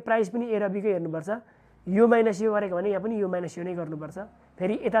हेरेको भने प्राइस पनि ए र बीकै हेर्नुपर्छ यो माइनस यो गरेको भने यहाँ पनि यो माइनस यो नै गर्नुपर्छ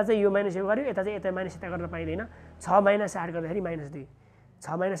फेरि यता चाहिँ यो माइनस यो गर्यो यता चाहिँ यता माइनस यता गर्न पाइँदैन 6 माइनस 8 गर्दाखेरि माइनस 2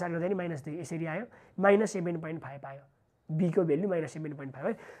 6 माइनस 8 गर्दाखेरि माइनस 2 यसरी आयो माइनस 7.5 आयो बी को भ्यालु माइनस 7.5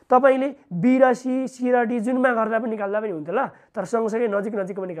 है तपाईँले बी र सी र डी जुनमा गर्दा पनि निकाल्दा पनि हुन्थ्यो ल तर सँगसँगै नजिक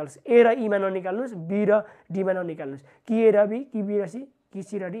नजिकमा निकाल्नुहोस् ए र ईमा ननिकाल्नुहोस् बी र डीमा ननिकाल्नुहोस् कि ए र बी कि बी र सी कि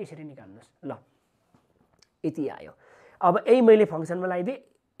सी र डी यसरी निकाल्नुहोस् ल यति आयो अब यही मैले फङ्सनमा लगाइदिएँ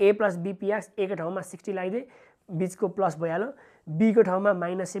ए प्लस बी पिएक्स ए को ठाउँमा 60 लगाइदिएँ बिचको प्लस भइहाल्यो बी को ठाउँमा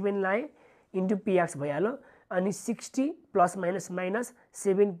 -7 लाएँ इन्टु पिएक्स भइहाल्यो अनि 60 प्लस माइनस माइनस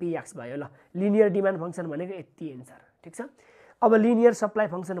 7 पिएक्स भयो ल लिनियर डिमान्ड फङ्सन भनेको यति एन्सर ठीक छ अब लिनियर सप्लाई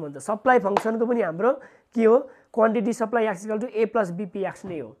फङ्सन भन्छ सप्लाई फङ्सनको पनि हाम्रो के हो quantity supply x equal to A plus be px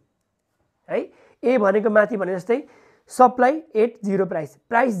नै हो है ए भनेको माथि भने जस्तै सप्लाई एट 0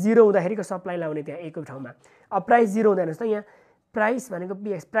 प्राइस 0 हुँदाखेरिको सप्लाई लाउने त्यहाँ ए को ठाउँमा अब प्राइस 0 हुँदैन जस्तो यहाँ प्राइस भनेको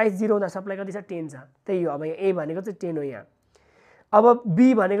पिएक्स प्राइस 0 हुँदा सप्लाई कति छ 10 छ त्यही हो अब यहाँ ए भनेको चाहिँ 10 हो यहाँ अब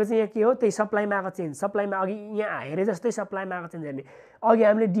बी भनेको चाहिँ यहाँ के हो त्यही सप्लाईमा आएको चेन्ज सप्लाईमा अघि यहाँ हेरे जस्तै सप्लाईमा आएको चेन्ज हेर्ने अघि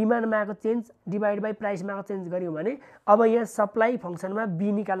हामीले डिमान्डमा आएको चेन्ज डिभाइड बाई प्राइसमा आएको चेन्ज गऱ्यौँ भने अब यहाँ सप्लाई फङ्सनमा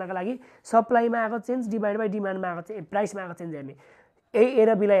बी निकाल्नको लागि सप्लाईमा आएको चेन्ज डिभाइड बाई डिमान्डमा आएको चेन्ज प्राइसमा आएको चेन्ज हेर्ने ए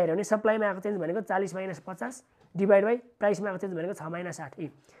र बीलाई हेऱ्यो भने सप्लाईमा आएको चेन्ज भनेको 40 माइनस 50 डिभाइड बाई प्राइसमा आएको चेन्ज भनेको 6 माइनस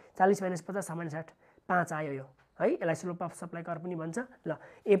 8 40 माइनस 50 6 माइनस 8 5 आयो यो है यसलाई स्लोप अफ सप्लाई कर्भ पनि भन्छ ल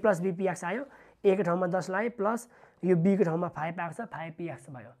ए प्लस बी पिएक्स आयो ए को ठाउँमा 10 लाएँ प्लस यो बी को ठाउँमा 5 आएको छ 5 पिएक्स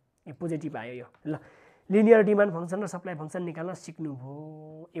भयो यो पोजिटिभ आयो यो ल लिनियर डिमान्ड फङ्सन र सप्लाई फङ्सन निकाल्न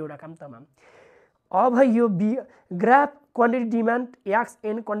सिक्नुभयो एउटा काम तमाम अब यो be graph quantity demand x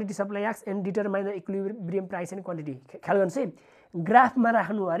and quantity supply x and determine the equilibrium price and quantity ख्याल गर्नुहोस् है ग्राफमा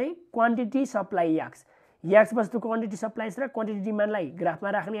राख्नु अरे क्वान्टिटी सप्लाई एक्स वस्तुको क्वान्टिटी सप्लाइज र क्वान्टिटी डिमान्डलाई ग्राफमा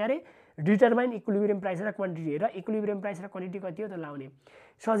राख्ने अरे डिटरमाइन इक्विलिब्रियम प्राइस र क्वान्टिटी र इक्विलिब्रियम प्राइस र क्वान्टिटी कति हो त लाउने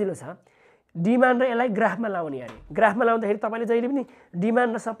सजिलो छ डिमान्ड र यसलाई ग्राफमा लाउने अरे ग्राफमा लाउँदाखेरि तपाईँले जहिले पनि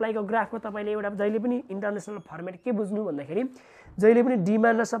डिमान्ड र सप्लाईको ग्राफको तपाईँले एउटा जहिले पनि इन्टरनेसनल फर्मेट के बुझ्नु भन्दाखेरि जहिले पनि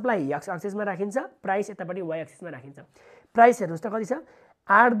डिमान्ड र सप्लाई एक्स एक्सिसमा राखिन्छ प्राइस यतापट्टि वाइ एक्सिसमा राखिन्छ प्राइस हेर्नुहोस् त कति छ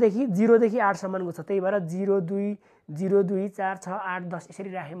 8 देखि 0 देखि 8 सम्मको छ त्यही भएर 0 2 0 2 4 6 8 10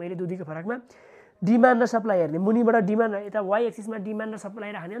 यसरी राखेँ मैले दुईको फरकमा डिमान्ड र सप्लाई हेर्ने मुनिबाट डिमान्ड यता वाइ एक्सिसमा डिमान्ड र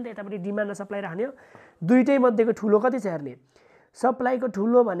सप्लाई राख्ने हो नि त यतापट्टि डिमान्ड र सप्लाई राख्ने हो दुईटै मध्येको ठुलो कति छ हेर्ने सप्लाईको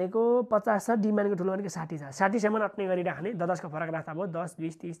ठुलो भनेको 50 छ डिमान्डको ठुलो भनेको 60 छ 60 सम्म अट्ने गरी राख्ने 10 को फरक राख्दा भयो 10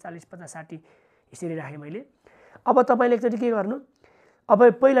 20 30 40 50 60 यसरी राखेँ मैले अब तपाईँले एकचोटि के गर्नु अब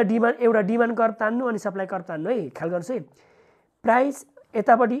पहिला डिमान्ड एउटा डिमान्ड कर्भ तान्नु अनि सप्लाई कर्भ तान्नु है ख्याल गर्नुहोस् है प्राइस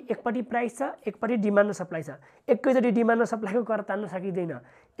यतापट्टि एकपट्टि प्राइस छ एकपट्टि डिमान्ड र सप्लाई छ एकैचोटि डिमान्ड र सप्लाईको कर्भ तान्न सकिँदैन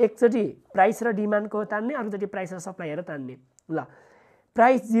एकचोटि प्राइस र डिमान्डको तान्ने अर्कोचोटि प्राइस र सप्लाई हेरेर तान्ने ल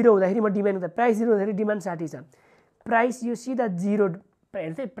प्राइस 0 हुँदाखेरि म डिमान्ड प्राइस 0 हुँदाखेरि डिमान्ड 60 छ प्राइस यो सिधा 0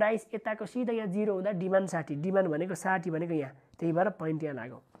 हेर्नुहोस् है प्राइस यताको सिधा यहाँ 0 हुँदा डिमान्ड 60 डिमान्ड भनेको 60 भनेको यहाँ त्यही भएर पोइन्ट यहाँ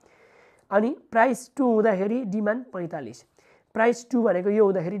लाग्यो अनि प्राइस 2 हुँदाखेरि डिमान्ड 45 प्राइस 2 भनेको यो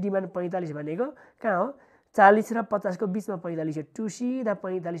हुँदाखेरि डिमान्ड 45 भनेको कहाँ हो 40 र 50 को बिचमा 45 हो 2 सिधा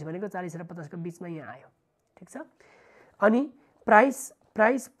 45 भनेको 40 र 50 को बिचमा यहाँ आयो ठीक छ अनि प्राइस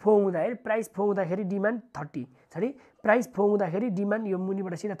 4 हुँदाखेरि डिमान्ड 30 सरी प्राइस 4 हुँदाखेरि डिमान्ड यो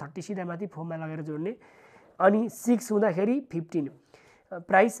मुनिबाट सिधा 30 सिधा माथि 4 मा लगेर जोड्ने अनि 6 हुँदाखेरि 15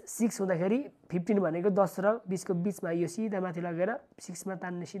 प्राइस 6 हुँदाखेरि 15 भनेको 10 र 20 को बिचमा यो सिधा माथि लगेर 6 मा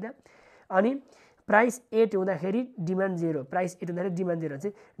तान्ने सिधा अनि प्राइस 8 हुँदाखेरि डिमान्ड 0 प्राइस 8 हुँदाखेरि डिमान्ड 0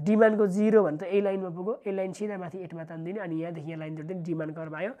 चाहिँ डिमान्डको 0 भने त ए लाइनमा पुग्यो ए लाइन सिधा माथि 8 मा तान्दिने अनि यहाँदेखि यहाँ लाइन जोड्दिने डिमान्ड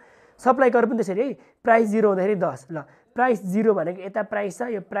कर्भ आयो सप्लाई कर्भ पनि त्यसरी है प्राइस 0 हुँदाखेरि 10 ल प्राइस 0 भनेको यता प्राइस छ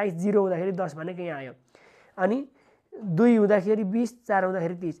यो प्राइस 0 हुँदाखेरि 10 भनेको यहाँ आयो अनि 2 हुँदाखेरि 20 4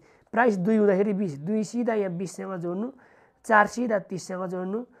 हुँदाखेरि 30 प्राइस 2 हुँदाखेरि 20 2 सिधा यहाँ 20 सँग जोड्नु 4 सिधा 30 सँग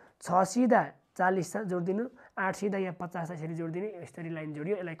जोड्नु 6 सिधा 40 सँग जोडिदिनु 8 सिधा यहाँ 50 यसरी जोडिदिने यसरी लाइन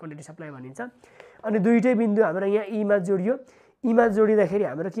जोडियो यसलाई क्वान्टिटी सप्लाई भनिन्छ अनि दुईटै बिन्दु हाम्रो यहाँ ईमा जोडियो ईमा जोडिँदाखेरि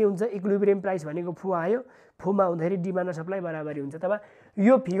हाम्रो के हुन्छ इक्विलिब्रियम प्राइस भनेको फु आयो फुमा हुँदाखेरि डिमान्ड र सप्लाई बराबरी हुन्छ तब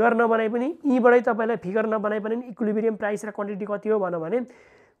यो फिगर नबनाइ पनि यीबाटै तपाईलाई फिगर नबनाइ पनि इक्विलिब्रियम प्राइस र क्वान्टिटी कति हो भन्नु भने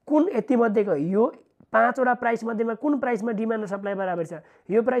कुन यति मध्येको यो 5 वटा प्राइस मध्येमा कुन प्राइसमा डिमान्ड र सप्लाई बराबरी छ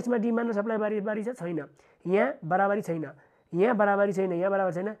यो प्राइसमा डिमान्ड र सप्लाई बराबरी छ छैन यहाँ बराबरी छैन यहाँ बराबरी छैन यहाँ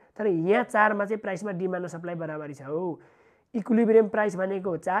बराबरी छैन तर यहाँ 4 मा चाहिँ प्राइसमा डिमान्ड र सप्लाई बराबरी छ हो इक्विलिब्रियम प्राइस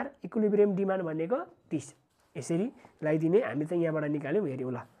भनेको 4 इक्विलिब्रियम डिमान्ड भनेको 30 यसरी लगाइदिने हामी त यहाँबाट निकाल्यौं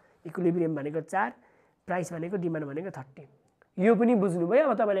हेर्यौं ल इक्विलिब्रियम भनेको 4 प्राइस भनेको डिमान्ड भनेको 30 यो पनि बुझ्नुभयो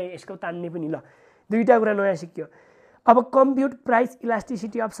अब तपाईले यसको तान्ने पनि ल दुईटा कुरा नयाँ सिक्यो अब कम्प्युट price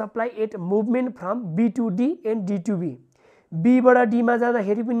elasticity of supply at movement from be two D and D to be. बीबाट डीमा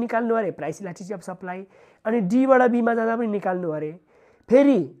जाँदाखेरि पनि निकाल्नु अरे प्राइस इलास्टिसिटी अफ सप्लाई, अनि डीबाट बीमा जाँदा पनि निकाल्नु अरे।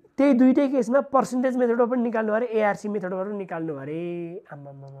 फेरि त्यही दुईटै केसमा पर्सेन्टेज मेथडबाट पनि निकाल्नु अरे, एआरसी मेथडबाट पनि निकाल्नु अरे।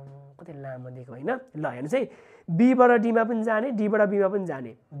 आम्मामा कति लामो दिएको होइन। ल हेर्नुहोस् है, बीबाट डीमा पनि जाने, डीबाट बीमा पनि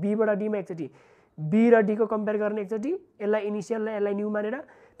जाने। बीबाट डीमा एकचोटि, बी र डीको कम्पेयर गर्ने एकचोटि, यसलाई इनिसियललाई यसलाई न्यू मानेर,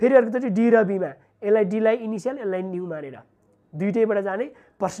 फेरि अर्कोचोटि डी र बीमा, यसलाई डीलाई इनिसियल यसलाई न्यू मानेर, दुईटैबाट जाने,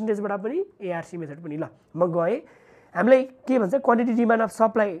 पर्सेन्टेजबाट पनि एआरसी मेथड पनि। ल म गएँ, हामीलाई के भन्छ क्वान्टिटी डिमान्ड अफ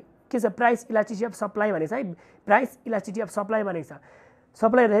सप्लाई के छ, प्राइस इलास्टिसिटी अफ सप्लाई भनेको छ है। प्राइस इलास्टिसिटी अफ सप्लाई भनेको छ।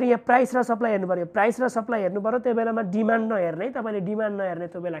 सप्लाई हेर्दाखेरि यहाँ प्राइस र सप्लाई हेर्नु पऱ्यो, प्राइस र सप्लाई हेर्नु पऱ्यो, त्यो बेलामा डिमान्ड नहेर्ने, तपाईँले डिमान्ड नहेर्ने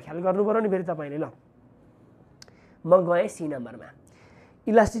त्यो बेला ख्याल गर्नु पऱ्यो नि फेरि तपाईँले। ल म गएँ सी नम्बरमा,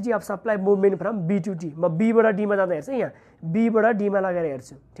 elasticity of supply movement from be two D. म बीबाट डीमा जाँदा हेर्छु, यहाँ बीबाट डीमा लगेर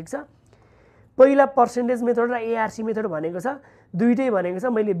हेर्छु, ठिक छ। पहिला पर्सेन्टेज मेथड र एआरसी मेथड भनेको छ, दुईटै भनेको छ।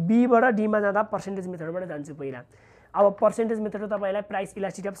 मैले बीबाट डीमा जाँदा पर्सेन्टेज मेथडबाट जान्छु पहिला। अब पर्सेन्टेज मेथड तपाईँलाई प्राइस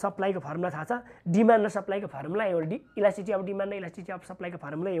इलास्टिसिटी अफ सप्लाईको फर्मुला थाहा छ, डिमान्ड र सप्लाईको फर्मुला एउटै, इलास्टिसिटी अफ डिमान्ड र इलास्टिसिटी अफ सप्लाईको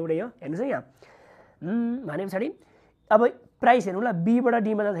फर्मुला एउटै हो। हेर्नुहोस् है यहाँ भने पछाडि अब प्राइस हेर्नु ल, बीबाट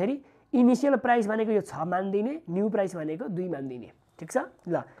डीमा जाँदाखेरि इनिसियल प्राइस भनेको यो 6 मानिदिने, न्यू प्राइस भनेको 2 मानिदिने, ठिक छ।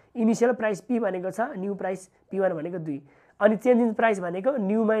 ल इनिसियल प्राइस पी भनेको छ, न्यू प्राइस P1 भनेको 2, अनि चेन्ज इन प्राइस भनेको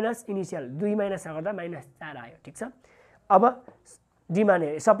न्यू माइनस इनिसियल, 2 माइनस गर्दा -4 आयो, ठिक छ। अब डिमान्ड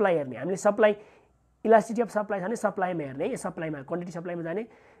हेर्ने, सप्लाई हेर्ने, हामीले सप्लाई इलास्टिसिटी अफ सप्लाई छ भने सप्लाईमा हेर्ने है, सप्लाईमा क्वान्टिटी सप्लाईमा जाने।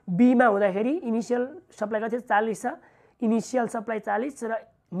 बीमा हुँदाखेरि इनिसियल सप्लाई कति छ, 40 छ, इनिसियल सप्लाई 40 र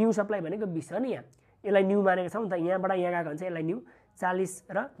न्यू सप्लाई भनेको 20 छ नि। यहाँ यसलाई न्यू मानेको छौँ त, यहाँबाट यहाँ गएको हुन्छ, यसलाई न्यू 40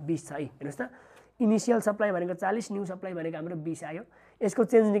 र 20 छ है। हेर्नुहोस् त, इनिसियल सप्लाई भनेको 40, न्यू सप्लाई भनेको हाम्रो 20 आयो। यसको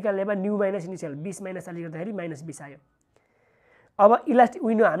चेन्ज निकाल्ने भए न्यू माइनस इनिसियल, 20 माइनस 40 गर्दाखेरि -20 आयो। अब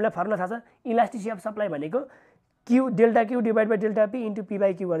विनो हामीलाई फर्मुला थाहा छ, इलास्टिसिटी अफ सप्लाई भनेको Q delta Q divide by delta P into P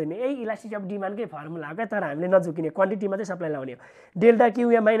by Q गरिदिने, यही इलास्टिसिटी अफ डिमान्डकै फर्मुला हो क्या। तर हामीले नझुकिने, क्वान्टिटीमा चाहिँ सप्लाई लाउने हो। डेल्टा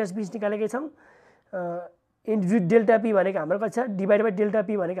क्यू यहाँ -20 निकालेकै छौँ, इन्टु डेल्टा पी भनेको हाम्रो कति छ, डिभाइड बाई डेल्टा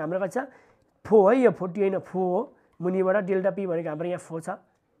पी भनेको हाम्रो कति छ, 4 है, यो 40 होइन 4 हो। मुनिबाट डेल्टा पी भनेको हाम्रो यहाँ 4 छ,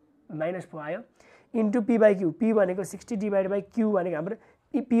 -4 आयो, into P by Q, P भनेको 60 डिभाइड बाई क्यू भनेको हाम्रो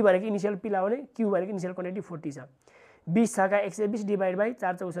पी भनेको इनिसियल पी लाउने, क्यू भनेको इनिसियल क्वान्टिटी 40 छ। 20 छका 120 divide by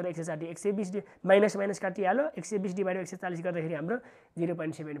 4 Chaucer 160, 120 minus minus काटिहाल्यो, 120 divide by 140 गर्दाखेरि हाम्रो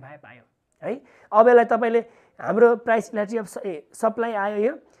 0.75 आयो है। अब यसलाई तपाईँले हाम्रो प्राइस इलास्टिसिटी अफ सप्लाई आयो,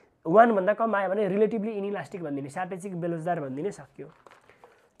 यो 1 भन्दा कम आयो भने रिलेटिभली इनइलास्टिक भनिदिने, सापेक्षिक बेलुजदार भनिदिने, सक्यो,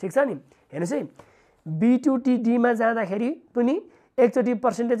 ठिक छ नि। हेर्नुहोस् है, बी टु डीमा जाँदाखेरि पनि एकचोटि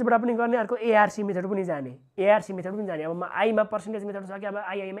पर्सेन्टेजबाट पनि गर्ने, अर्को एआरसी मेथड पनि जाने, एआरसी मेथड पनि जाने। अब म आईमा पर्सेन्टेज मेथड सक्यो, अब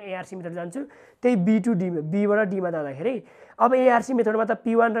आईमा एआरसी मेथड जान्छु, त्यही बी टु डी, बीबाट डीमा जाँदाखेरि अब एआरसी मेथडमा त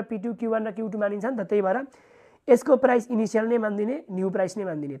P1 र P2, Q1 र Q2 मानिन्छ नि त, त्यही भएर यसको प्राइस इनिसियल नै मानिदिने, न्यू प्राइस नै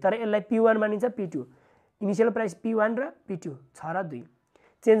मानिदिने। तर यसलाई P1 मानिन्छ, P2 इनिसियल प्राइस P1 र P2 6 र 2,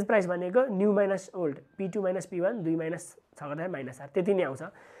 चेन्ज प्राइस भनेको new minus old, P2 minus P1, 2 minus 6 गर्दा -8, त्यति नै आउँछ।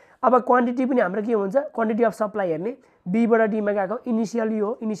 अब क्वान्टिटी पनि हाम्रो के हुन्छ, क्वान्टिटी अफ सप्लाई हेर्ने, बीबाट डीमा गएको इनिसियल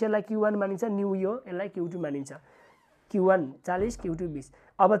यो, इनिसियललाई Q1 मानिन्छ, न्यू यो, यसलाई Q2 मानिन्छ, Q1 40, Q2 20।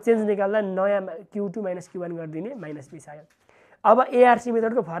 अब चेन्ज निकाल्दा नयाँ Q2 माइनस Q1 गरिदिने, -20 आयो। अब एआरसी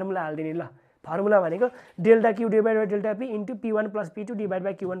मेथडको फर्मुला हालिदिने। ल फर्मुला भनेको delta Q divide by delta P into P1 plus P2 divide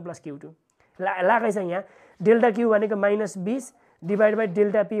by Q1 plus Q2। लागै छ यहाँ, डेल्टा क्यू भनेको -20 डिभाइड बाई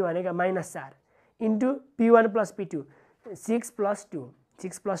डेल्टा पी भनेको -4 into P1 plus P2, 6 plus 2,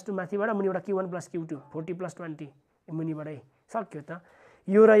 6 plus 2 माथिबाट, मुनिबाट Q1 प्लस Q2, 40 प्लस 20 मुनिबाटै सक्यो त।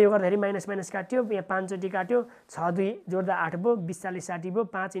 यो र यो गर्दाखेरि माइनस माइनस काट्यो, यहाँ 5 चोटि काट्यो, 6 2 जोड्दा 8 भयो, 20 40 60 भयो,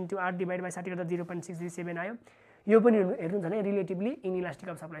 5 × 8 डिभाइड बाई 60 गर्दा 0.637 आयो। यो पनि हेर्नुहुन्छ भने रिलेटिभली इनइलास्टिक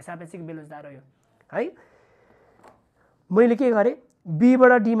अफ सप्लाई, सापेक्षिक बेलुजदार हो यो है। मैले के गरेँ,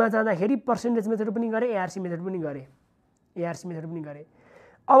 बीबाट डीमा जाँदाखेरि पर्सेन्टेज मेथड पनि गरेँ, एआरसी मेथड पनि गरेँ, एआरसी मेथड पनि गरेँ।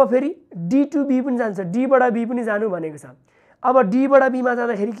 अब फेरि डी टु बी पनि जान्छ, डीबाट बी पनि जानु भनेको छ। अब डीबाट बीमा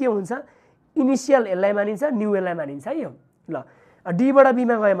जाँदाखेरि के हुन्छ, इनिसियल यसलाई मानिन्छ, न्यू यसलाई मानिन्छ है। यो ल डीबाट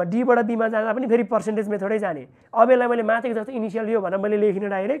बीमा गएमा, डीबाट बीमा जाँदा पनि फेरि पर्सेन्टेज मेथडै जाने। अब यसलाई मैले माथिको जस्तो इनिसियल यो भनेर मैले लेखिनँ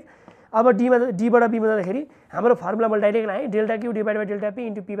डाइरेक्ट। अब डीबाट बीमा जाँदाखेरि हाम्रो फर्मुला मैले डाइरेक्ट लाएँ, delta Q divide by delta P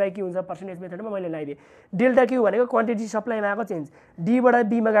into P by Q हुन्छ पर्सेन्टेज मेथडमा, मैले लगाइदिएँ। डेल्टा क्यू भनेको क्वान्टिटी सप्लाईमा आएको चेन्ज, डीबाट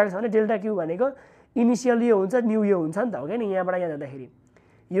बीमा गएको छ भने डेल्टा क्यू भनेको इनिसियल यो हुन्छ, न्यू यो हुन्छ नि त, हो क्या नि। यहाँबाट यहाँ जाँदाखेरि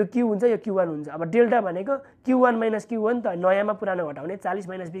यो क्यू हुन्छ, यो Q1 हुन्छ। अब डेल्टा भनेको Q1 माइनस Q1 त, नयाँमा पुरानो घटाउने, 40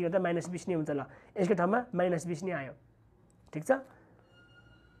 माइनस 20 गर्दा -20 नै हुन्छ। ल यसको ठाउँमा -20 नै आयो, ठिक छ।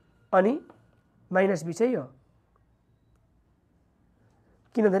 अनि -20 है यो,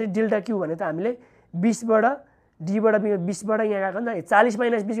 किनभने डेल्टा क्यू भने त हामीले 20बाट डीबाट 20बाट यहाँ गएको नि त, 40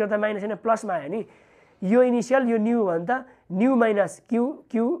 माइनस 20 गर्दा माइनस होइन प्लसमा आयो नि। यो इनिसियल यो न्यू हो भने त new minus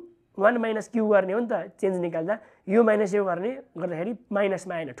Q1 minus Q गर्ने हो नि त चेन्ज निकाल्दा यो माइनस यो गर्ने गर्दाखेरि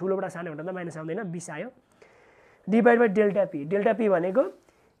माइनसमा आएन ठुलोबाट सानो हुँदा त माइनस आउँदैन 20 आयो डिभाइड बाइ डेल्टा पी भनेको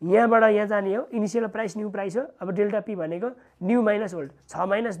यहाँबाट यहाँ जाने हो इनिसियल प्राइस न्यू प्राइस हो अब डेल्टा पी भनेको न्यू माइनस ओल्ड 6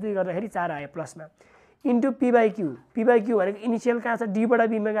 माइनस 2 गर्दाखेरि 4 आयो प्लसमा इन्टु पी बाई क्यू भनेको इनिसियल कहाँ छ डीबाट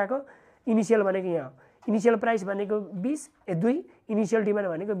बीमा गएको इनिसियल भनेको यहाँ इनिसियल प्राइस भनेको 2 इनिसियल डिमान्ड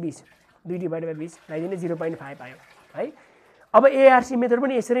भनेको 20 2 डिभाइड बाई 20 लगाइदिने 0.5 आयो है अब एआरसी मेथड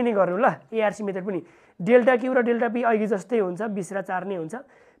पनि यसरी नै गर्नु ल एआरसी मेथड पनि डेल्टा क्यू र डेल्टा पी अघि जस्तै हुन्छ 20 र 4 नै हुन्छ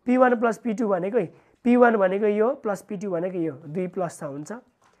P1 प्लस P2 भनेको P1 भनेको यो प्लस P2 भनेको यो 2 प्लस छ हुन्छ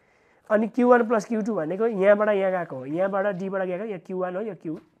अनि Q1 प्लस Q2 भनेको यहाँबाट यहाँ गएको हो यहाँबाट डीबाट गएको यो Q1 हो यो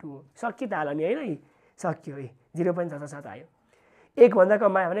Q2 हो सकि त हाल्यो नि हैन सक्यो है 0.77 आयो 1 भन्दा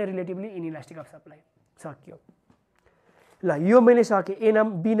कम आयो भने रिलेटिभली इनइलास्टिक अफ सप्लाई सक्यो ल यो मैले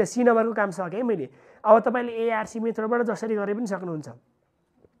सके सी नम्बरको काम सके है मैले अब तपाईले एआरसी मेथडबाट जसरी गरे पनि सक्नुहुन्छ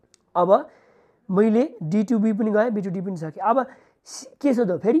अब मैले D2B पनि गए B2D पनि सके अब के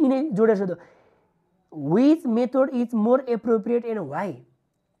सोध्यो फेरि यिनै जोडेर सोध्यो which method is more appropriate and why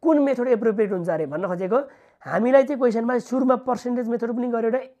कुन मेथड एप्रोप्रिएट हुन्छ अरे भन्न खोजेको हामीलाई चाहिँ क्वेशनमा सुरुमा पर्सेन्टेज मेथड पनि गर्यो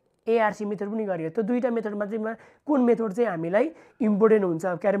र एआरसी मेथड पनि गरियो त्यो दुईटा मेथडमा चाहिँ कुन मेथड चाहिँ हामीलाई इम्पोर्टेन्ट हुन्छ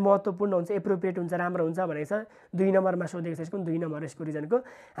के अरे महत्त्वपूर्ण हुन्छ एप्रोप्रिएट हुन्छ राम्रो हुन्छ भनेको छ 2 नम्बरमा सोधेको छ यसको 2 नम्बर यसको रिजनको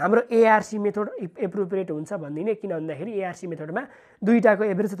हाम्रो एआरसी मेथड एप्रोप्रिएट हुन्छ भन्दिने किन भन्दाखेरि एआरसी मेथडमा दुईटाको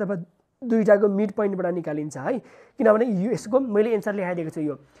एभरेज अथवा दुईटाको मिड पोइन्टबाट निकालिन्छ है किनभने यसको मैले एन्सर लेखाइदिएको छु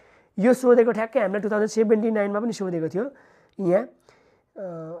यो सोधेको ठ्याक्कै हामीले 2079 मा पनि सोधेको थियो यहाँ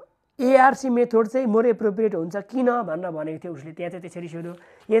एआरसी मेथड चाहिँ मोर एप्रोप्रिएट हुन्छ किन भनेर भनेको थियो उसले त्यहाँ चाहिँ त्यसरी सोध्यो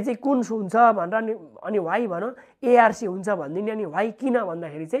यहाँ चाहिँ कुन हुन्छ भनेर अनि वाइ भनौँ एआरसी हुन्छ भनिदिने अनि वाइ किन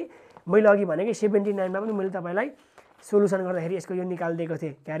भन्दाखेरि चाहिँ मैले अघि भनेकै 79 मा पनि मैले तपाईलाई सोलुसन गर्दाखेरि यसको यो निकाल्दिएको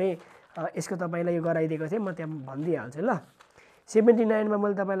थिएँ के अरे यसको तपाईलाई यो गराइदिएको थिएँ म त्यहाँ भनिदिइहाल्छु ल 79 मा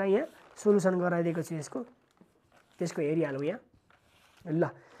मैले तपाईलाई यहाँ सोलुसन गराइदिएको छु यसको त्यसको हेरिहालौँ यहाँ ल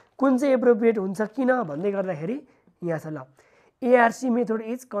कुन चाहिँ एप्रोप्रिएट हुन्छ किन भन्दै गर्दाखेरि यहाँ छ ल ARC method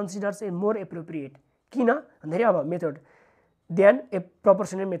is considered a more appropriate किन भन्दाखेरि अब मेथड देन ए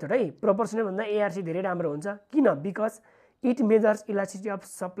प्रोपोर्सनल मेथड है प्रोपोर्सनल भन्दा ARC धेरै राम्रो हुन्छ किन because it measures elasticity of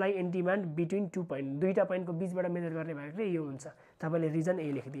supply and demand between 2 point दुईटा पोइन्टको बीचबाट मेजर गर्ने भएकोले यो हुन्छ तपाईले रिजन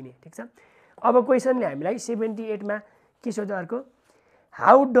ए लेखिदिने ठीक छ अब क्वेशनले हामीलाई 78 मा के सोध्यो अर्को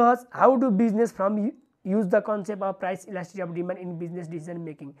how do business from use the concept of price elasticity of demand in business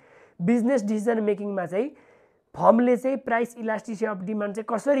decision making मा चाहिँ फर्मले चाहिँ प्राइस इलास्टिसिटी अफ डिमान्ड चाहिँ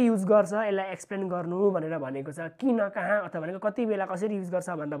कसरी युज गर्छ यसलाई एक्सप्लेन गर्नु भनेर भनेको छ किन कहाँ अथवा भनेको कति बेला कसरी युज गर्छ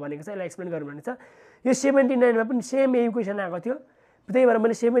भनेर भनेको छ यसलाई एक्सप्लेन गर्नु भनेको छ यो 79 मा पनि सेम यही क्वेशन आएको थियो त्यही भएर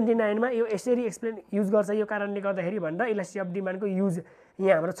मैले 79 मा यो यसरी एक्सप्लेन युज गर्छ यो कारणले गर्दाखेरि भनेर इलास्टिसिटी अफ डिमान्डको युज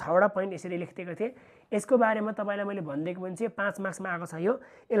यहाँ हाम्रो 6 वटा पोइन्ट यसरी लेखिदिएको थिएँ यसको बारेमा तपाईलाई मैले भनिदिएको पनि चाहिँ 5 मार्क्समा आएको छ यो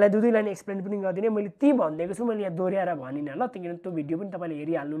यसलाई दुई लाइन एक्सप्लेन पनि गरिदिने मैले ती भनिदिएको छु मैले यहाँ दोहोर्याएर भनिन ल किनभने त्यो भिडियो पनि तपाईले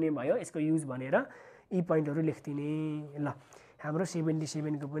हेरिहाल्नु नै भयो यसको युज भनेर यी पोइन्टहरु लेख्दिने ल हाम्रो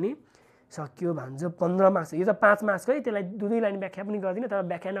 77 को पनि सक्यो भान्जो 15 मार्क्स यो त 5 मार्क्स है त्यसलाई दुई लाइन व्याख्या पनि गर्दिन तर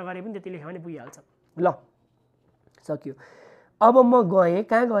व्याख्या नगरे पनि त्यति लेख्यो भने पुगिहाल्छ ल सक्यो अब म गए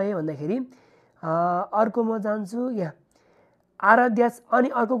कहाँ गए भन्दाखेरि अर्को म जान्छु यहाँ आराध्यास अनि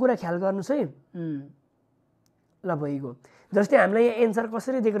अर्को कुरा ख्याल गर्नुस् है ल भइगयो जस्तै हामीलाई यहाँ एन्सर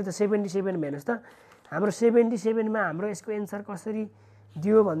कसरी दिएको छ 77 हेर्नुस् त हाम्रो 77 मा हाम्रो यसको एन्सर कसरी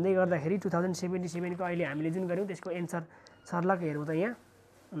दियो भन्दै गर्दाखेरि 2077 को अहिले हामीले जुन गर्यौं त्यसको एन्सर सर्लक हेरौँ त यहाँ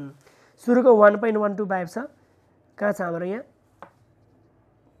सुरुको 1.125 छ कहाँ छ हाम्रो यहाँ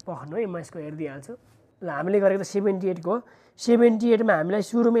पख्नु है म यसको हेर्दिहाल्छु ल हामीले गरेको त 78 को 78 मा हामीलाई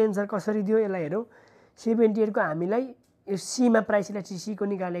सुरुमा एन्सर कसरी दियो यसलाई हेरौँ 78 को हामीलाई यो सी मा प्राइस इलास्टिसिटी को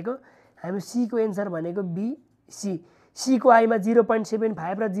निकालेको हामी सी को एन्सर भनेको बी सी को आई मा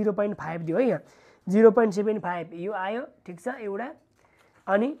 0.75 र 0.5 दियो है यहाँ 0.75 यो आयो ठीक छ एउटा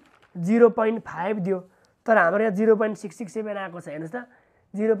अनि 0.5 दियो तर हाम्रो यहाँ 0.667 आएको छ हेर्नुस् त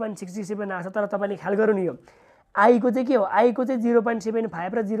 0.667 आएको छ तर तपाईले ख्याल गर्नु नि यो आई को चाहिँ के हो आई को चाहिँ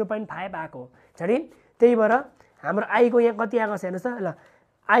 0.75 र 0.5 आएको छडी त्यही भएर हाम्रो आई को यहाँ कति आएको छ हेर्नुस् त ल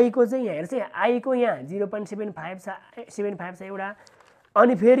आई को चाहिँ यहाँ हेर्नुस् है आई को यहाँ 0.75 छ एउटा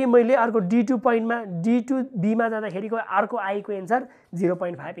अनि फेरि मैले अर्को D2 पोइन्टमा D2B मा जाँदाखेरिको अर्को आई को एन्सर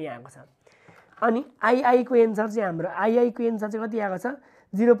 0.5 यहाँ आएको छ अनि आई को एन्सर चाहिँ हाम्रो आई को एन्सर चाहिँ कति आएको छ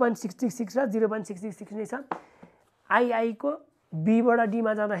 0.66 र 0.666 नै छ आई को B बाट D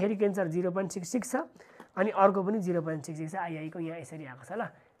मा जाँदाखेरिको एन्सर 0.66 छ अनि अर्को पनि 0.66 छ आई को यहाँ यसरी आएको छ ल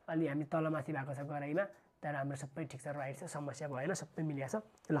अलि हामी तलमाथि भएको छ गराइमा तर हाम्रो सबै ठीक छ राइट छ समस्या भएन सबै मिलेको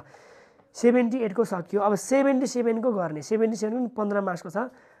छ ल 78 को सक्यो अब 77 को गर्ने 77 पनि 15 मार्क्स को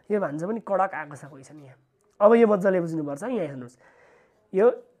छ यो भान्जा पनि कडक आएको छ क्वेसन यहाँ। अब यो मजाले बुझ्नुपर्छ यहाँ हेर्नुहोस्। यो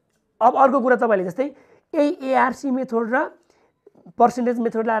अब अर्को कुरा तपाईँले जस्तै यही एआरसी मेथड र पर्सेन्टेज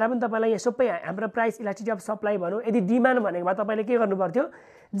मेथड लाएर पनि तपाईँलाई यहाँ सबै हाम्रो प्राइस इलास्टिसिटी अफ सप्लाई भनौँ। यदि डिमान्ड भनेको भए तपाईँले के गर्नु पर्थ्यो,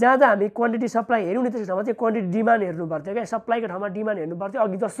 जहाँ जहाँ हामी क्वान्टिटी सप्लाई हेऱ्यौँ नि त्यस ठाउँमा चाहिँ क्वान्टिटी डिमान्ड हेर्नु पर्थ्यो क्या। सप्लाईको ठाउँमा डिमान्ड हेर्नु पर्थ्यो।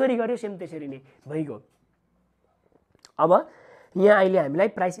 अघि जसरी गर्यो सेम त्यसरी नै भइगयो। अब यहाँ अहिले हामीलाई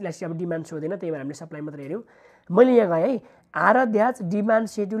प्राइस इलास्टिसिटी अफ डिमान्ड सोधेन, त्यही भएर हामीले सप्लाई मात्र हेऱ्यौँ। मैले यहाँ गएँ है, आराध्याज demand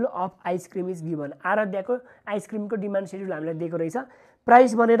schedule of ice cream is given. आराध्याको आइसक्रिमको demand schedule हामीलाई दिएको रहेछ।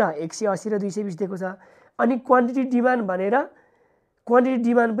 प्राइस भनेर 180 र 220 दिएको छ। अनि क्वान्टिटी डिमान्ड भनेर क्वान्टिटी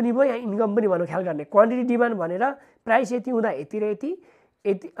डिमान्ड पनि भयो, यहाँ इन्कम पनि भनौँ ख्याल गर्ने। क्वान्टिटी डिमान्ड भनेर प्राइस यति हुँदा यति र यति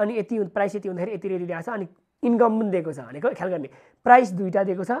यति अनि यति प्राइस यति हुँदाखेरि यति र यति दिएको छ। अनि इन्कम पनि दिएको छ भनेको ख्याल गर्ने। प्राइस दुईवटा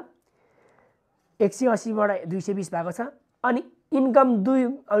दिएको छ, 180 बाट 220 भएको छ। अनि इन्कम दुई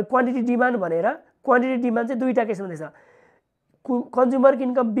क्वान्टिटी डिमान्ड भनेर क्वान्टिटी डिमान्ड चाहिँ दुईवटा केसमा दिएछ। कन्ज्युमरको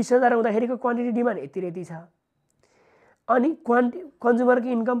इन्कम 20,000 हुँदाखेरिको क्वान्टिटी डिमान्ड यति र यति छ। अनि कन्ज्युमरको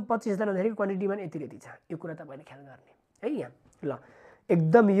इन्कम 25,000 हुँदाखेरिको क्वान्टिटी डिमान्ड यति र यति छ। यो कुरा तपाईँले ख्याल गर्ने है यहाँ। ल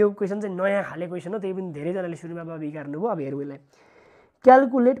एकदम यो क्वेसन चाहिँ नयाँ खाले क्वेसन हो, त्यही पनि धेरैजनाले सुरुमा बिगार्नु भयो। अब हेरौँ यसलाई।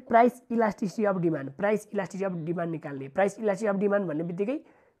 Calculate price elasticity of demand. Price elasticity of demand निकाल्ने। प्राइस इलास्टिसिटी अफ डिमान्ड भन्ने बित्तिकै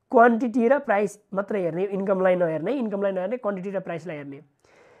क्वान्टिटी र प्राइस मात्र हेर्ने, इन्कमलाई नहेर्ने, इन्कमलाई नहेर्ने, क्वान्टिटी र प्राइसलाई हेर्ने।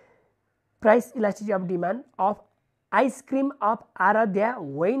 Price elasticity of demand of ice cream of Aaradhya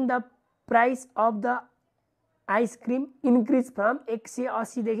when the price of the ice cream increase from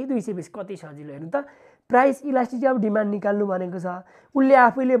 180 देखि 220। कति सजिलो हेर्नु त। प्राइस इलास्टिसिटी अफ डिमान्ड निकाल्नु भनेको छ। उसले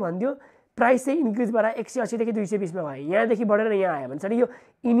आफैले भन्दियो प्राइस चाहिँ इन्क्रिज भएर 180 देखि 220 मा भयो। यहाँदेखि बढेर यहाँ आयो भने चाहिँ यो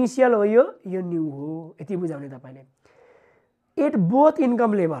इनिसियल हो, यो न्यू हो। यति बुझाउने तपाईँले। एट बोथ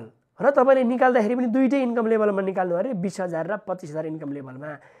इन्कम लेभल र तपाईँले निकाल्दाखेरि पनि दुईटै इन्कम लेभलमा निकाल्नु अरे 20,000 र 25,000 इन्कम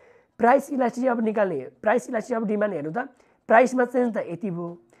लेभलमा। प्राइस इलास्टिसिटी अफ निकाल्ने। प्राइस इलास्टिसिटी अफ डिमान्ड हेर्नु त, प्राइसमा चेन्ज त यति भयो,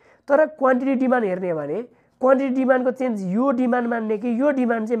 तर क्वान्टिटी डिमान्ड हेर्ने हो भने क्वान्टिटी डिमान्डको चेन्ज यो डिमान्ड मान्ने कि यो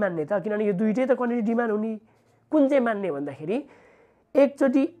डिमान्ड चाहिँ मान्ने त, किनभने यो दुईटै त क्वान्टिटी डिमान्ड हुने। कुन चाहिँ मान्ने भन्दाखेरि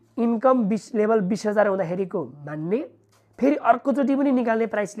एकचोटि इन्कम 20 लेभल 20,000 हुँदाखेरिको मान्ने, फेरि अर्कोचोटि पनि निकाल्ने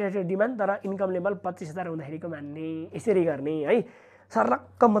प्राइस रिलेटेड डिमान्ड तर इन्कम लेभल 25,000 हुँदाखेरिको मान्ने। यसरी गर्ने है।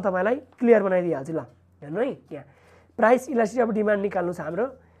 सरलक्क म तपाईँलाई क्लियर बनाइदिइहाल्छु। ल हेर्नु है, यहाँ प्राइस इलास्टिसिटी अफ डिमान्ड निकाल्नु छ। हाम्रो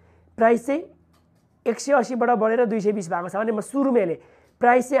प्राइस चाहिँ 180 बाट बढेर 220 भएको छ भने म सुरुमा हेरेँ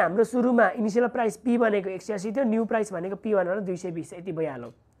प्राइस चाहिँ हाम्रो सुरुमा इनिसियल प्राइस पी भनेको 180 थियो, न्यू प्राइस भनेको पी भनेर 220 यति भइहाल्यो।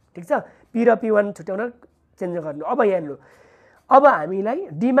 ठिक छ। पी र P1 छुट्याउन चेन्ज गर्नु। अब यहाँ हेर्नु, अब हामीलाई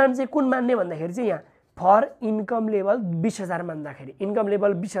डिमान्ड चाहिँ कुन मान्ने भन्दाखेरि चाहिँ यहाँ for income level 20,000 मान्दाखेरि, income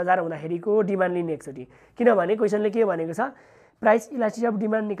level 20,000 हुँदाखेरिको demand लिने एकचोटि। किनभने क्वेसनले के भनेको छ, प्राइस इलास्टिसिटी अफ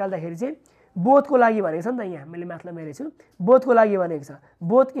डिमान्ड निकाल्दाखेरि चाहिँ बोथको लागि भनेको छ नि त। यहाँ मैले माथि मेरै छु, बोथको लागि भनेको छ।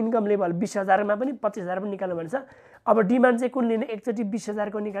 बोथ इन्कम लेभल 20,000 मा पनि 25,000 पनि निकाल्नु भनेको छ। अब डिमान्ड चाहिँ कुन लिने, एकचोटि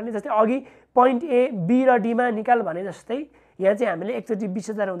 20,000 को निकाल्ने। जस्तै अघि पोइन्ट ए बी र डीमा निकाल भने जस्तै यहाँ चाहिँ हामीले एकचोटि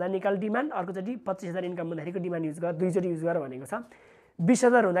 20,000 हुँदा निकाल डिमान्ड, अर्कोचोटि 25,000 इन्कम हुँदाखेरिको डिमान्ड युज गर, दुईचोटि युज गर भनेको छ।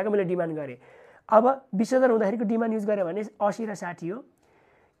 20,000 हुँदाको मैले डिमान्ड गरेँ। अब 20,000 हुँदाखेरिको डिमान्ड युज गरेँ भने 80 र 60 हो।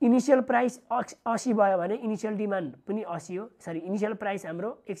 इनिसियल प्राइस 80 भयो भने इनिसियल डिमान्ड पनि 80 हो। सरी, इनिसियल प्राइस हाम्रो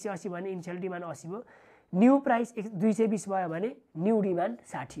 180 भने इनिसियल डिमान्ड 80 हो। न्यू प्राइस 220 भयो भने न्यू डिमान्ड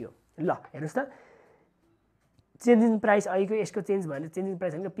 60 हो। ल हेर्नुहोस् त, चेन्ज इन प्राइस अहिलेको यसको चेन्ज भने चेन्ज इन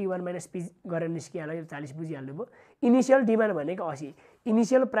प्राइस भनेको P1 माइनस P गरेर निस्किहाल्यो। यो 40 बुझिहाल्नु भयो। इनिसियल डिमान्ड भनेको 80,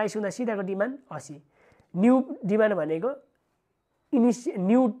 इनिसियल प्राइस हुँदा सिधाको डिमान्ड 80, न्यू डिमान्ड भनेको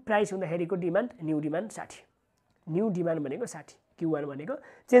new price हुँदाखेरिको demand new demand 60, new demand भनेको 60, Q1 भनेको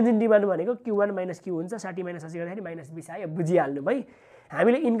चेन्ज इन डिमान्ड भनेको Q1 माइनस Q हुन्छ। 60 माइनस 80 गर्दाखेरि माइनस 20 आयो। बुझिहाल्नु भाइ।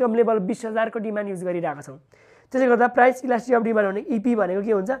 हामीले इन्कम लेभल 20,000 को डिमान्ड युज गरिरहेका छौँ। त्यसले गर्दा प्राइस इलास्टिसिटी अफ डिमान्ड भने EP भनेको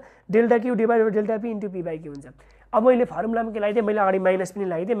के हुन्छ, delta Q divided by delta P into P by Q हुन्छ। अब मैले फर्मुलामा के लगाइदिएँ, मैले अगाडि माइनस पनि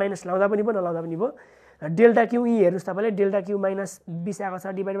लगाइदिएँ। माइनस लाउँदा पनि भयो, नलाउँदा पनि भयो। डेल्टा Q ई हेर्नुहोस् तपाईँले, डेल्टा Q माइनस 20 आएको छ,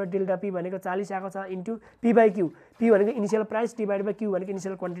 डिभाइड बाइ डेल्टा P भनेको 40 आएको छ, into P by Q। P भनेको initial price divide by Q भनेको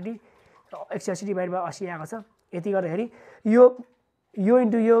इनिसियल क्वान्टिटी 180 डिभाइड बाइ 80 आएको छ। यति गर्दाखेरि यो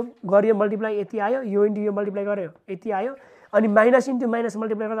इन्टु यो गर्यो मल्टिप्लाई यति आयो, यो इन्टु यो मल्टिप्लाई गर्यो यति आयो, अनि माइनस इन्टु माइनस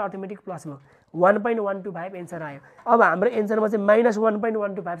मल्टिप्लाई गर्दा अटोमेटिक प्लस भयो। 1.125 एन्सर आयो। अब हाम्रो एन्सरमा चाहिँ माइनस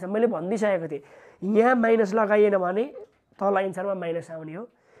 1.125 छ। मैले भनिदिइसकेको थिएँ, यहाँ माइनस लगाइएन भने तल एन्सरमा माइनस आउने हो।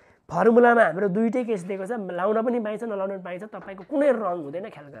 फर्मुलामा हाम्रो दुईटै केस दिएको छ, लाउन पनि पाइन्छ नलाउन पनि पाइन्छ। तपाईँको कुनै रङ हुँदैन,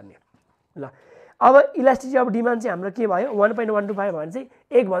 ख्याल गर्ने। ल अब इलास्टिसिटी अफ डिमान्ड चाहिँ हाम्रो के भयो, 1.125 भयो भने चाहिँ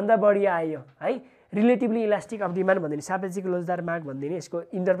एकभन्दा बढी आयो है। रिलेटिभली इलास्टिक अफ डिमान्ड भन्दिने, सापेक्षिक लोचदार माग भन्दिने, यसको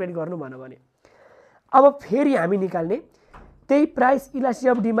इन्टरप्रेट गर्नु भन्यो भने। अब फेरि हामी निकाल्ने त्यही प्राइस इलास्टिसिटी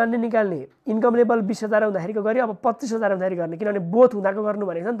अफ डिमान्ड नै निकाल्ने। इन्कम लेभल 20,000 हुँदाखेरिको गऱ्यो, अब 25,000 हुँदाखेरि गर्ने, किनभने बोथ हुँदाको गर्नु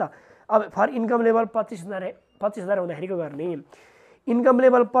भनेको छ नि त। अब फर इन्कम लेभल 25,000 हुँदाखेरिको गर्ने। इन्कम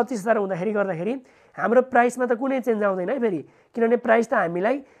लेभल 25,000 हुँदाखेरि गर्दाखेरि हाम्रो प्राइसमा त कुनै चेन्ज आउँदैन है फेरि, किनभने प्राइस त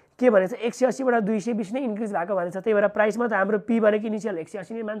हामीलाई के भनेछ 180 बाट 220 नै इन्क्रिज भएको भनेछ। त्यही भएर प्राइसमा त हाम्रो पी भनेको इनिसियल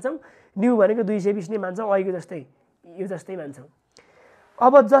 180 नै मान्छौँ, न्यू भनेको 220 नै मान्छौँ, अघिको जस्तै यो जस्तै मान्छौँ।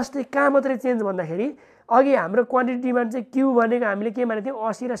 अब जस्तै कहाँ मात्रै चेन्ज भन्दाखेरि अघि हाम्रो क्वान्टिटी डिमान्ड चाहिँ क्यू भनेको हामीले के मानेको थियौँ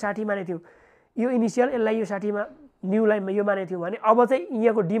 80 र 60 मानेको थियौँ, यो इनिसियल यसलाई यो 60 मा न्यूलाई यो मानेको थियौँ भने अब चाहिँ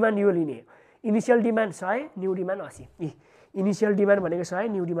यहाँको डिमान्ड यो लिने, initial demand 100 new demand 80, initial demand भनेको 100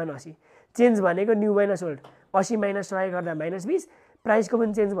 न्यू डिमान्ड 80, चेन्ज भनेको न्यू माइनस ओल्ड 80 माइनस 100 गर्दा माइनस 20, प्राइसको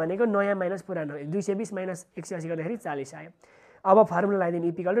पनि चेन्ज भनेको नयाँ माइनस पुरानो 220 माइनस 180 गर्दाखेरि 40 आयो। अब फर्मुला लगाइदिने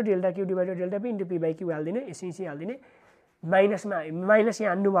equal to delta Q divided delta P into P by Q हालिदिने, एसएसी हालिदिने, माइनसमा माइनस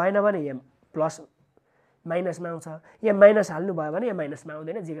यहाँ हाल्नु भएन भने यहाँ प्लस माइनसमा आउँछ, यहाँ माइनस हाल्नु भयो भने यहाँ माइनसमा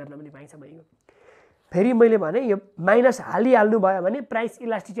आउँदैन, जे गर्न पनि पाइन्छ भइगयो। फेरि मैले भने यो माइनस हालिहाल्नु भयो भने प्राइस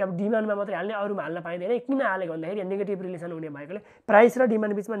इलास्टिसिटी अफ डिमान्डमा मात्रै हाल्ने, अरूमा हाल्न पाइँदैन। किन हालेको भन्दाखेरि नेगेटिभ रिलेसन हुने भएकोले, प्राइस र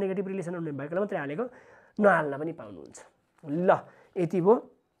डिमान्ड बिचमा नेगेटिभ रिलेसन हुने भएकोले मात्रै हालेको, नहाल्न पनि पाउनुहुन्छ। ल यति भयो,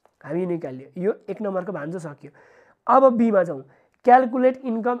 हामी निकाल्यो, यो 1 नम्बरको भान्जो सक्यो। अब बीमा जाउँ, calculate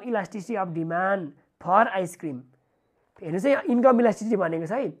income elasticity of demand for ice cream. हेर्नुहोस् है, इन्कम इलास्टिसिटी भनेको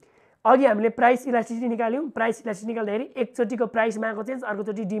छ है, अघि हामीले प्राइस इलास्टिसिटी निकाल्यौँ, प्राइस इलास्टिसिटी निकाल्दाखेरि एकचोटिको प्राइसमा आएको चेन्ज,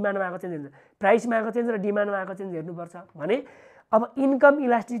 अर्कोचोटि डिमान्डमा आएको चेन्ज हुन्छ, प्राइसमा आएको चेन्ज र डिमान्डमा आएको चेन्ज हेर्नुपर्छ भने अब इन्कम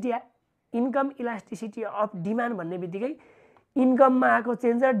इलास्टिसिटी अफ डिमान्ड भन्ने बित्तिकै इन्कममा आएको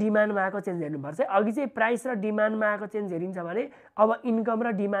चेन्ज र डिमान्डमा आएको चेन्ज हेर्नुपर्छ। अघि चाहिँ प्राइस र डिमान्डमा आएको चेन्ज हेरिन्छ भने अब इन्कम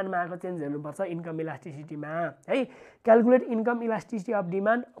र डिमान्डमा आएको चेन्ज हेर्नुपर्छ इन्कम इलास्टिसिटीमा है। Calculate income elasticity of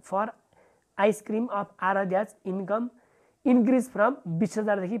demand for ice cream of आराध्याज income increase from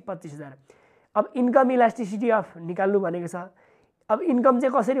 20,000 देखि 25,000। अब इन्कम इलास्टिसिटी अफ निकाल्नु भनेको छ। अब इन्कम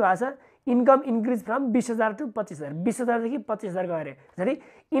चाहिँ कसरी भएको छ, इन्कम इन्क्रिज फ्रम 20,000 टु 25,000, 20,000 देखि 25,000 गएर जसरी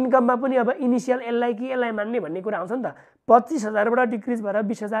इन्कममा पनि अब इनिसियल यसलाई कि यसलाई मान्ने भन्ने कुरा आउँछ नि त। 25,000 बाट डिक्रिज भएर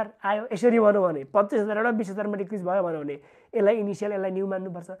 20,000 आयो, यसरी भनौँ भने 25,000 बाट 20,000 मा डिक्रिज भयो भने यसलाई इनिसियल यसलाई न्यू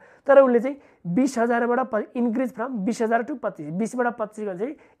मान्नुपर्छ। तर उसले चाहिँ 20,000 बाट इन्क्रिज फ्रम 20,000 टु 25, 20 बाट 25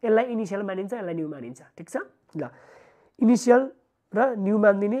 गर्दाखेरि यसलाई इनिसियल मानिन्छ, यसलाई न्यू मानिन्छ, ठिक छ। ल इनिसियल र न्यू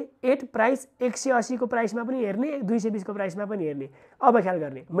मानिदिने, एट प्राइस 180 को प्राइसमा पनि हेर्ने, 220 को प्राइसमा पनि हेर्ने। अब ख्याल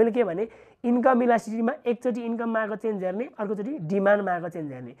गर्ने मैले के भने इन्कम इलास्टिसिटीमा एकचोटि इन्कममा आएको चेन्ज हेर्ने, अर्कोचोटि डिमान्डमा आएको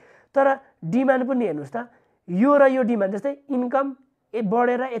चेन्ज हेर्ने। तर डिमान्ड पनि हेर्नुहोस् त, यो र यो डिमान्ड जस्तै इन्कम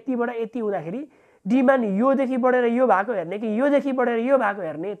बढेर यतिबाट यति हुँदाखेरि डिमान्ड योदेखि बढेर यो भएको हेर्ने कि योदेखि बढेर यो भएको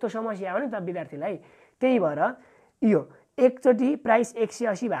हेर्ने, त्यो समस्या हो नि त विद्यार्थीलाई। त्यही भएर यो एकचोटि प्राइस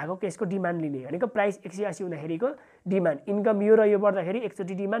 180 भएको केसको डिमान्ड लिने भनेको प्राइस 180 हुँदाखेरिको डिमान्ड, इन्कम यो र यो बढ्दाखेरि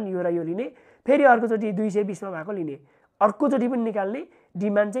एकचोटि डिमान्ड यो र यो लिने, फेरि अर्कोचोटि 220 मा भएको लिने, अर्कोचोटि पनि निकाल्ने,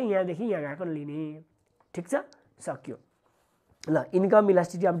 डिमान्ड चाहिँ यहाँदेखि यहाँ गएको लिने, ठिक छ, सक्यो। ल इन्कम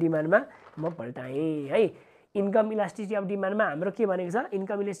इलास्टिसिटी अफ डिमान्डमा म पल्टाएँ है। इन्कम इलास्टिसिटी अफ डिमान्डमा हाम्रो के भनेको छ,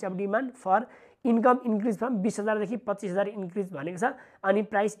 income elasticity of demand for income increase from 20,000 देखि 25,000 इन्क्रिज भनेको छ। अनि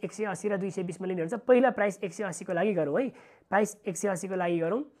प्राइस 180 र 220 मा लिने हुन्छ। पहिला प्राइस 180 को लागि गरौँ है, प्राइस 180 को लागि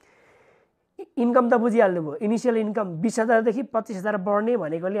गरौँ। इन्कम त बुझिहाल्नु भयो, इनिसियल इन्कम 20,000 देखि 25,000 बढ्ने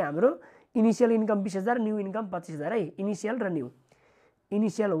भनेकोले हाम्रो इनिसियल इन्कम 20,000, न्यू इन्कम 25,000 है। इनिसियल र new,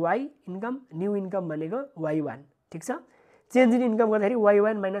 initial Y income, new income भनेको y1, ठिक छ। चेन्ज इन इन्कम गर्दाखेरि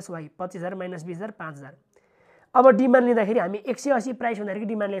y1 माइनस y, 25,000 माइनस 20,000 5,000। अब डिमान्ड लिँदाखेरि हामी 180 प्राइस हुँदाखेरि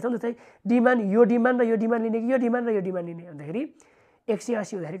डिमान्ड लिन्छौँ, जस्तै डिमान्ड र यो डिमान्ड लिने कि यो डिमान्ड र यो डिमान्ड लिने भन्दाखेरि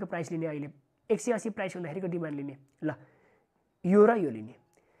 180 हुँदाखेरिको प्राइस लिने, अहिले 180 प्राइस हुँदाखेरिको डिमान्ड लिने। ल यो र यो लिने,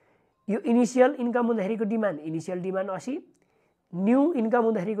 यो initial income हुँदाखेरिको demand initial demand 80, new income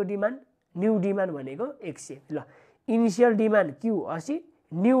हुँदाखेरिको demand new demand भनेको 100। ल initial demand Q 80,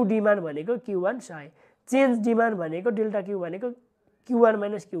 new demand भनेको Q1 100, चेन्ज डिमान्ड भनेको डेल्टा क्यू भनेको Q1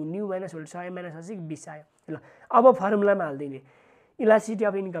 minus Q, new minus old 100 minus 80 20 आयो। ल अब फर्मुलामा हालिदिने, elasticity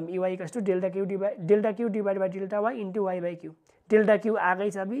of income EY equals to delta Q divide by delta Y into Y by Q. Delta Q आएकै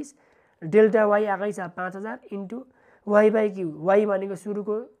छ 20, delta Y आएकै छ 5,000 into Y by Q. Y भनेको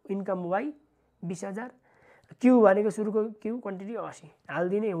सुरुको इन्कम वाई 20,000, क्यू भनेको सुरुको क्यू क्वान्टिटी 80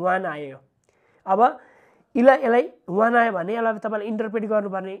 हालिदिने, 1 आयो। अब यसलाई 1 आयो भने यसलाई तपाईँले इन्टरप्रेट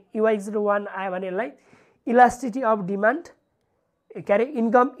गर्नुपर्ने, EY इक्वल्स टु 1 आयो भने यसलाई इलास्टिसिटी अफ डिमान्ड के अरे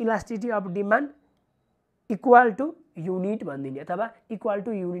income elasticity of demand equal to unit भनिदिने अथवा इक्वल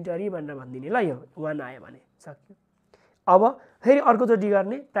टु युनिटरी भनेर भनिदिने। ल यो 1 आयो भने सक्यो। अब फेरि अर्कोचोटि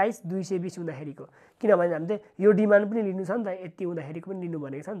गर्ने प्राइस 220 हुँदाखेरिको, किनभने हामीले यो डिमान्ड पनि लिनु छ नि त, यति हुँदाखेरिको पनि लिनु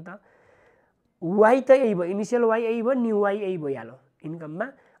भनेको छ नि त। वाई त यही भयो, इनिसियल वाई यही भयो, न्यू वाई यही भइहाल्यो इन्कममा।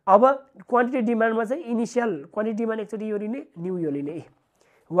 अब क्वान्टिटी डिमान्डमा चाहिँ इनिसियल क्वान्टिटी डिमान्ड एकचोटि यो लिने, न्यू यो लिने।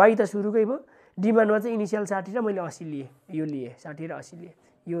 वाई त सुरुकै भयो, डिमान्डमा चाहिँ इनिसियल 60 र मैले 80 लिएँ, यो लिएँ 60 र 80 लिएँ,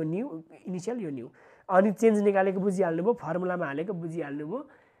 यो न्यू इनिसियल यो न्यू। अनि चेन्ज निकालेको बुझिहाल्नु भयो, फर्मुलामा हालेको बुझिहाल्नु भयो,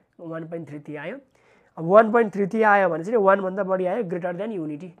 1.33 आयो। अब 1.33 आयो भने चाहिँ 1 भन्दा बढी आयो, ग्रेटर देन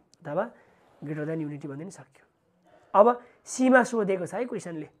युनिटी अथवा ग्रेटर देन युनिटी भन्दै नि सक्यो। अब सीमा सोधेको छ है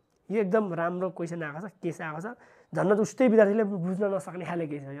क्वेसनले, यो एकदम राम्रो क्वेसन आएको छ, केस आएको छ, झन् उस्तै विद्यार्थीले बुझ्न नसक्ने खाले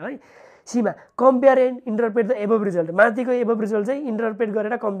केस हो है। सीमा compare and interpret the above result, माथिको एबभ रिजल्ट चाहिँ इन्टरप्रेट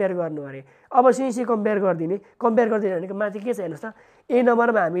गरेर कम्पेयर गर्नु अरे। अब सी कम्पेयर गरिदिने, कम्पेयर गरिदिने भनेको माथि के छ हेर्नुहोस् त, ए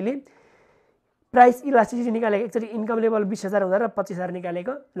नम्बरमा हामीले प्राइस इलास्टिसिटी निकालेको, एकचोटि इन्कम लेभल 20,000 हुँदा र 25,000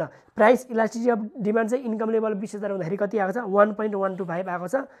 निकालेको। ल प्राइस इलास्टिसिटी अफ डिमान्ड चाहिँ इन्कम लेभल 20,000 हुँदाखेरि कति आएको छ, 1.125 आएको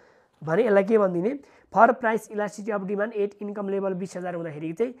छ भने यसलाई के भनिदिने, for price elasticity of demand at income level 20,000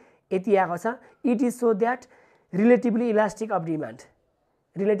 हुँदाखेरि चाहिँ यति आएको छ। It is so that relatively elastic of demand,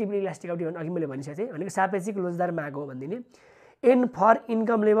 relatively elastic of demand अघि मैले भनिसकेको थिएँ भनेको सापेक्षिक लोचदार माग हो भनिदिने। An for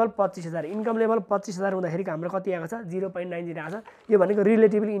income level 25,000, income level 25,000 हुँदाखेरि हाम्रो कति आएको छ, 0.90 आएको छ। यो भनेको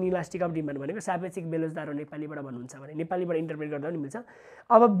रिलेटिभली इनइलास्टिक अफ डिमान्ड भनेको सापेक्षिक बेरोजगार हो नेपालीबाट भन्नुहुन्छ भने, नेपालीबाट इन्टरप्रेट गर्दा पनि मिल्छ।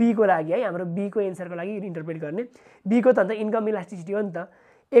 अब बीको लागि है, हाम्रो बीको एन्सरको लागि इन्टरप्रेट गर्ने, बीको त अन्त इन्कम इलास्टिसिटी हो नि त,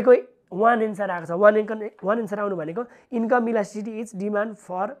 एको 1 एन्सर आएको छ। 1 एन्सर आउनु भनेको income elasticity is demand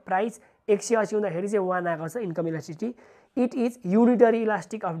for price 180 हुँदाखेरि चाहिँ 1 आएको छ income elasticity. It is unitary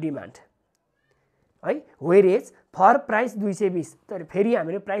elastic of demand है, वेयर एज फर प्राइस 220, तर फेरि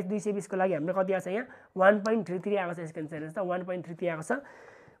हाम्रो प्राइस 220 को लागि हाम्रो कति आएको छ यहाँ 1.33 आएको छ। यसको एन्सर हेर्नुहोस् त 1.33 आएको छ,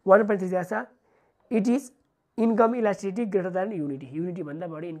 1.33 आएको छ। It is income elasticity greater than unity, unity भन्दा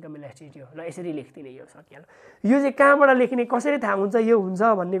बढी इन्कम इलास्टिसिटी हो। ल यसरी लेख्दिनँ, यो सकिहाल्यो। यो चाहिँ कहाँबाट लेख्ने, कसरी थाहा हुन्छ यो हुन्छ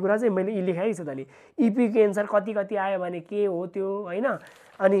भन्ने कुरा चाहिँ मैले यी लेखाइ छु त नि। इपीको एन्सर कति कति आयो भने के हो त्यो हैन,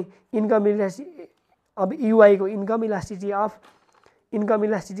 अनि इन्कम इलास्टिसिटी, अब युआईको income elasticity of, income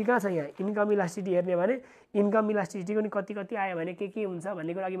elasticity कहाँ छ यहाँ, इन्कम इलास्टिसिटी हेर्ने भने इन्कम इलास्टिसिटीको नि कति कति आयो भने के हुन्छ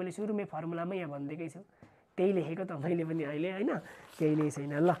भन्ने कुरा अघि मैले सुरुमै फर्मुलामै यहाँ भनिदिएकै छु, त्यही लेखेको तपाईँले पनि अहिले हैन, केही नै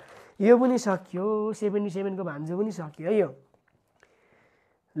छैन। ल यो पनि सक्यो, 77 को भान्जो पनि सक्यो है यो।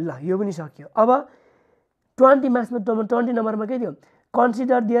 ल यो पनि सक्यो। अब 20 मार्क्समा 20 नम्बरमा के थियो,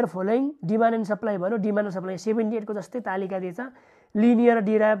 consider there following demand and supply भन्यो, डिमान्ड एन्ड सप्लाई 78 को जस्तै तालिका दिएछ, लिनियर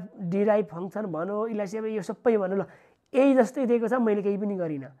डिराइभ फङ्सन भन्यो, इलास्टिसिटी यो सबै भन्यो। ल यही जस्तै दिएको छ, मैले केही पनि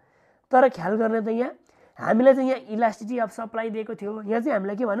गरिनँ। तर ख्याल गर्ने त यहाँ हामीलाई चाहिँ यहाँ इलास्टिसिटी अफ सप्लाई दिएको थियो, यहाँ चाहिँ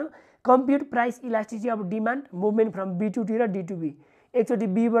हामीलाई के भन्यो, कम्प्युट price elasticity of demand movement from be to T र डी टु बी, एकचोटि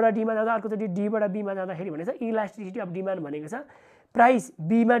बीबाट डीमा जाँदा अर्कोचोटि डीबाट बीमा जाँदाखेरि भनेको छ इलास्टिसिटी अफ डिमान्ड भनेको छ प्राइस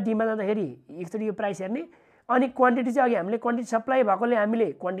बीमा डीमा जाँदाखेरि एकचोटि यो प्राइस हेर्ने, अनि क्वान्टिटी चाहिँ अघि हामीले क्वान्टिटी सप्लाई भएकोले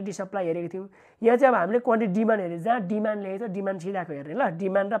हामीले क्वान्टिटी सप्लाई हेरेको थियौँ। यहाँ चाहिँ अब हामीले क्वान्टिटी डिमान्ड हेरेँ, जहाँ डिमान्ड लेखेको छ डिमान्ड सिधाको हेर्ने। ल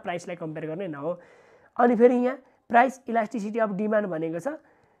डिमान्ड र प्राइसलाई कम्पेयर गर्ने न हो। अनि फेरि यहाँ प्राइस इलास्टिसिटी अफ डिमान्ड भनेको छ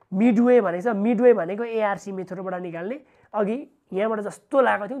मिडवे भनेको छ, मिडवे भनेको एआरसी मेथडबाट निकाल्ने, अघि यहाँबाट जस्तो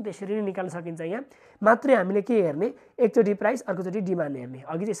लागेको थियौँ त्यसरी नै निकाल्न सकिन्छ। यहाँ मात्रै हामीले के हेर्ने, एकचोटि प्राइस अर्कोचोटि डिमान्ड हेर्ने।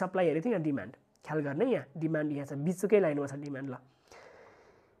 अघि चाहिँ सप्लाई हेरेको थियौँ, यहाँ डिमान्ड ख्याल गर्ने, यहाँ डिमान्ड यहाँ छ बिचकै लाइनमा छ डिमान्ड। ल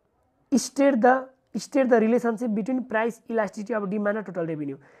state the relationship between price elasticity of demand र total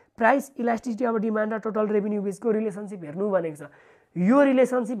revenue, price elasticity of demand र टोटल रेभिन्यू बिचको रिलेसनसिप हेर्नु भनेको छ। यो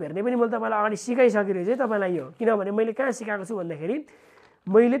रिलेसनसिप हेर्ने पनि मैले तपाईँलाई अगाडि सिकाइसकेको छु तपाईँलाई यो, किनभने मैले कहाँ सिकाएको छु भन्दाखेरि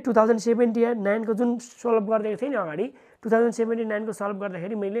मैले 2079 को जुन सल्भ गरिदिएको थिएँ नि अगाडि, 2079 को सल्भ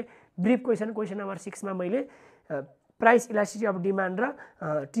गर्दाखेरि मैले ब्रिफ क्वेसन नम्बर 6 मा मैले प्राइस इलास्टिसिटी अफ डिमान्ड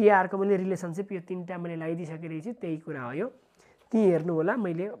र टिआरको मैले रिलेसनसिप यो तीनटा मैले लगाइदिइसकेको छु, त्यही कुरा हो यो, ती हेर्नु होला,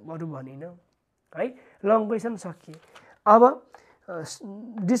 मैले अरू भनिनँ है। लङ क्वेसन सकिए। अब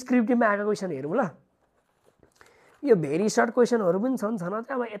डिस्क्रिप्टिभमा आएको क्वेसन हेरौँ। ल यो भेरी सर्ट क्वेसनहरू पनि छन्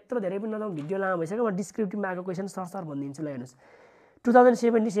अब यत्रो धेरै पनि नजाउँ, भिडियो लामो भइसक्यो। म डिस्क्रिप्टिभमा आएको क्वेसन सरसर भनिदिन्छु। ल हेर्नुहोस्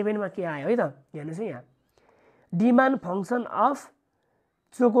 2077 मा के आयो है त, हेर्नुहोस् है यहाँ demand function of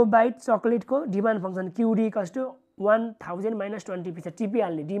चोकोबाइट चक्लेटको demand function क्युडी equals to 1000 minus 20 piece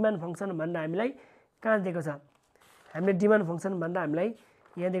टिपिहाल्ने। Demand function भनेर हामीलाई कहाँ दिएको छ, हामीले डिमान्ड फङ्सन भनेर हामीलाई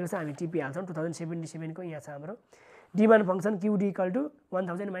यहाँ दिएको छ, हामी टिपिहाल्छौँ। 2077 को यहाँ छ हाम्रो demand function क्युडी equal to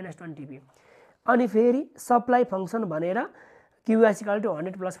 1000 minus 20 P. अनि फेरि सप्लाई फङ्सन भनेर QS equal to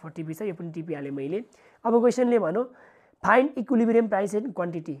 100 plus 40 P छ, यो पनि टिपिहालेँ मैले। अब क्वेसनले भन्यो find equilibrium price and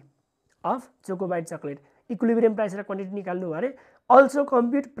quantity of चोकोबाइट chocolate, equilibrium price र क्वान्टिटी निकाल्नु भने also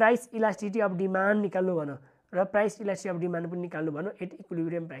कम्प्युट price elasticity of demand निकाल्नु भन्यो र प्राइस इलास्टिसिटी अफ डिमान्ड पनि निकाल्नु भन्यो एट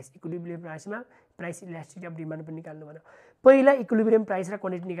इक्विलिब्रियम प्राइस, इक्विलिब्रियम प्राइसमा प्राइस इलास्टिसिटी अफ डिमान्ड पनि निकाल्नु भन्यो। पहिला इक्विलिब्रियम प्राइस र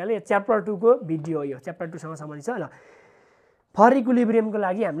क्वान्टिटी निकाल्ने, च्याप्टर 2 को भिडियो हो यो, च्याप्टर 2 सँग सम्बन्धित छ। ल फर इक्विलिब्रियमको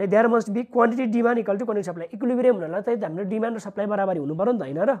लागि हामीले there must be quantity demand equal to quantity supply. Equilibrium हुनलाई त हाम्रो डिमान्ड र सप्लाई बराबरी हुनु पर्यो नि त,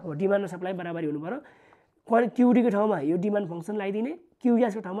 हैन र, हो डिमान्ड र सप्लाई बराबरी हुनु पर्यो। क्युडीको ठाउँमा यो डिमान्ड फङ्सन लगाइदिने,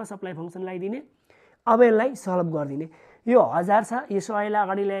 क्युएसको ठाउँमा सप्लाई फङ्सन लगाइदिने। अब यसलाई सल्भ गरिदिने। यो 1000 छ, यो 100 लाई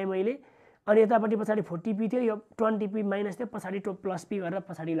अगाडि ल्याएँ मैले, अनि यतापट्टि पछाडि 40p थियो, यो 20p माइनस थियो, पछाडि प्लस p गरेर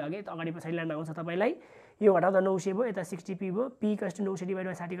पछाडि लगे अगाडि पछाडि लान आउँछ तपाईलाई। यो घटाउँदा 900 भयो, यता 60p भयो, p = 900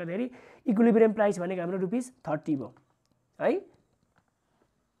 / 60 गर्दाखेरि इक्विलिब्रियम प्राइस भनेको हाम्रो ₹30 भयो है।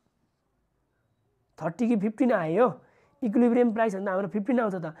 30 कि 15 आयो। इक्विलिब्रियम प्राइस भन्दा हाम्रो 15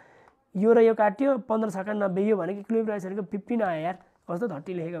 आउँछ त। यो र यो काट्यो 15 × 90 यो भनेको इक्विलिब्रियम प्राइस भनेको 15 आयो यार। कस्तो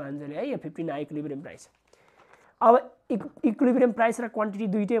 30 लेखेको मान्छेले है, यो 15 आयो इक्विलिब्रियम प्राइस। अब इक्विलिब्रियम प्राइस र क्वान्टिटी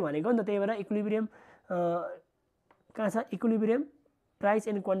दुईटै भनेको नि त, त्यही भएर इक्विलिब्रियम कहाँ छ, इक्विलिब्रियम प्राइस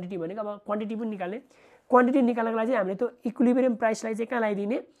एन्ड क्वान्टिटी भनेको अब क्वान्टिटी पनि निकाल्ने। क्वान्टिटी निकाल्नको लागि चाहिँ हामीले त्यो इक्विलिब्रियम प्राइसलाई चाहिँ कहाँ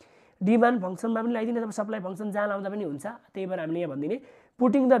लगाइदिने, डिमान्ड फङ्सनमा पनि लगाइदिने अथवा सप्लाई फङ्सन जहाँ लाउँदा पनि हुन्छ। त्यही भएर हामीले यहाँ भनिदिने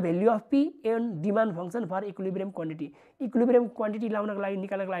putting the value of P and demand function for equilibrium quantity. Equilibrium quantity लाउनको लागि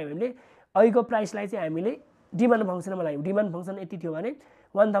निकाल्नको लागि हामीले अहिलेको प्राइसलाई चाहिँ हामीले डिमान्ड फङ्सनमा लगायौँ। डिमान्ड फङ्सन यति थियो भने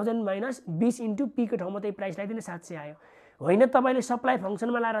 1000 माइनस 20 इन्टु p को ठाउँमा त्यही प्राइस लगाइदिने 700 आयो। होइन तपाईँले सप्लाई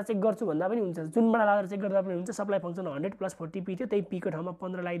फङ्सनमा लाएर चेक गर्छु भन्दा पनि हुन्छ, जुनबाट लाएर चेक गर्दा पनि हुन्छ। सप्लाई फङ्सन 100 + 40p थियो, त्यही p को ठाउँमा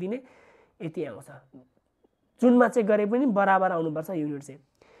 15 लगाइदिने यति आउँछ। जुनमा चेक गरे पनि बराबर आउनुपर्छ युनिट चाहिँ।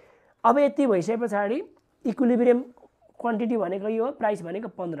 अब यति भइसके पछाडि इक्विलिब्रियम क्वान्टिटी भनेको यो हो, प्राइस भनेको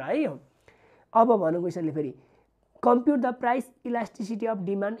 15 है यो। अब भनौँ क्वेसनले फेरि कम्प्युट the price elasticity of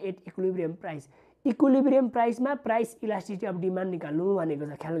demand at equilibrium price. Equilibrium प्राइसमा प्राइस इलास्टिसिटी अफ डिमान्ड निकाल्नु भनेको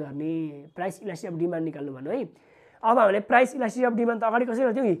छ, ख्याल गर्ने। प्राइस इलास्टिसिटी अफ डिमान्ड निकाल्नु भन्नु है। अब हामीले प्राइस इलास्टिसिटी अफ डिमान्ड त अगाडि कसरी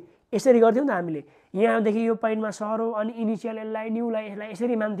गर्थ्यौँ कि यसरी गर्थ्यौँ नि त हामीले। यहाँदेखि यो पोइन्टमा सरो अनि इनिसियल यसलाई न्यूलाई यसलाई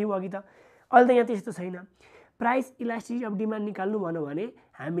यसरी मान्थ्यौँ अघि त। अहिले त यहाँ त्यस्तो छैन। प्राइस इलास्टिसिटी अफ डिमान्ड निकाल्नु भन्यो भने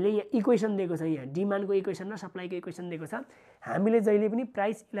हामीले यहाँ इक्वेसन दिएको छ, यहाँ डिमान्डको इक्वेसन र सप्लाईको इक्वेसन दिएको छ। हामीले जहिले पनि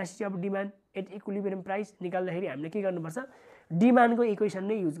price elasticity of demand at equilibrium price निकाल्दाखेरि हामीले के गर्नुपर्छ, डिमान्डको इक्वेसन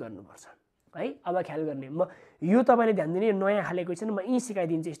नै युज गर्नुपर्छ है। अब ख्याल गर्ने, म यो तपाईँले ध्यान दिने नयाँ खाले इक्वेसन म यहीँ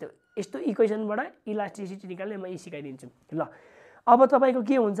सिकाइदिन्छु। यस्तो यस्तो इक्वेसनबाट इलास्टिसिटी निकाल्ने म यहीँ सिकाइदिन्छु ल। अब तपाईँको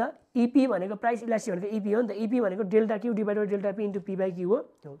के हुन्छ, इपी भनेको प्राइस इलास्टिसिटी भनेको इपी हो नि त। इपी भनेको delta Q divided delta P into p/q हो।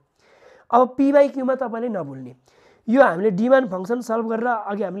 अब p/q मा तपाईँले नभुल्ने, यो हामीले डिमान्ड फङ्सन सल्भ गरेर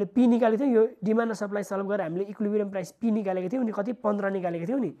अघि हामीले p निकालेको थियौँ। यो डिमान्ड र सप्लाई सल्भ गरेर हामीले इक्विलिब्रियम प्राइस p निकालेको थियौँ नि, कति 15 निकालेको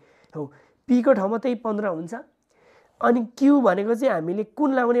थियौँ नि हो। p को ठाउँमा त्यही 15 हुन्छ। अनि q भनेको चाहिँ हामीले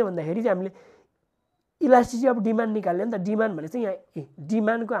कुन लाउने भन्दाखेरि चाहिँ हामीले इलास्टिसिटी अफ डिमान्ड निकाल्ने नि त। डिमान्ड भनेको चाहिँ यहाँ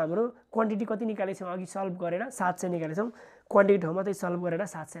डिमान्डको हाम्रो क्वान्टिटी कति निकालेको छौँ अघि सल्भ गरेर 700 निकालेको छौँ। क्वान्टिटी ठाउँमा चाहिँ सल्भ गरेर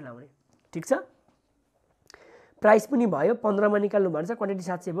 700 लाउने, ठिक छ। प्राइस पनि भयो 15 मा निकाल्नु भन्छ, क्वान्टिटी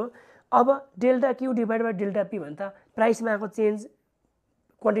 700 भयो। अब delta Q divide by delta P भन्छ प्राइसमा आएको चेन्ज,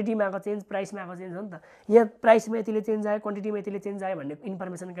 क्वान्टिटीमा आएको चेन्ज, प्राइसमा आएको चेन्ज हो नि त। यहाँ प्राइसमा यतिले चेन्ज आयो, क्वान्टिटीमा यतिले चेन्ज आयो भन्ने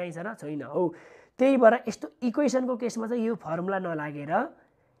इन्फर्मेसन कहीँ छ र छैन हो। त्यही भएर यस्तो इक्वेसनको केसमा चाहिँ यो फर्मुला नलागेर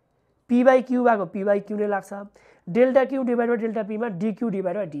p/q भएको p/q नै लाग्छ। Delta Q divide by delta Pima dq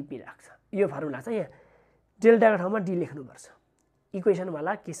divide by dp लाग्छ। यो फर्मुला छ, यहाँ डेल्टाको ठाउँमा d लेख्नुपर्छ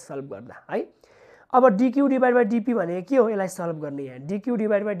इक्वेसनवाला केस सल्भ गर्दा है। अब dq डिभाइड बाई dp भनेको के हो, यसलाई सल्भ गर्ने। यहाँ dq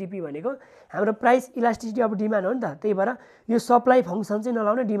डिभाइड बाई dp भनेको हाम्रो प्राइस इलास्टिसिटी अफ डिमान्ड हो नि त। त्यही भएर यो सप्लाई फङ्सन चाहिँ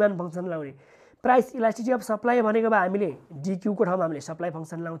नलाउने, डिमान्ड फङ्सन लाउने। प्राइस इलास्टिसिटी अफ सप्लाई भनेको भए हामीले dq को ठाउँमा हामीले supply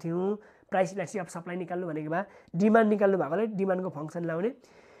function लाउँथ्यौँ। Price elasticity of supply निकाल्नु भनेको भए डिमान्ड निकाल्नु भएकोले डिमान्डको फङ्सन लाउने।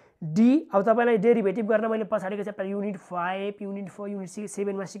 डी अब तपाईँलाई डेरिभेटिभ गर्न मैले पछाडिको च्याप्टर युनिट 5, युनिट 4, युनिट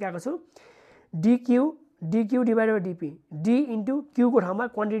 7 मा सिकाएको छु। dq divide by dp, d into q को ठाउँमा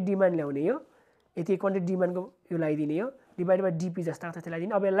क्वान्टिटी डिमान्ड ल्याउने, यो यति क्वान्टिटी डिमान्डको यो लगाइदिने, यो डिभाइड बाई dp जस्ता त्यस्तै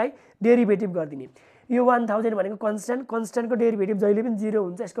लगाइदिने। अब यसलाई डेरिभेटिभ गरिदिने। यो 1000 भनेको कन्स्ट्यान्ट, कन्स्ट्यान्टको डेरिभेटिभ जहिले पनि 0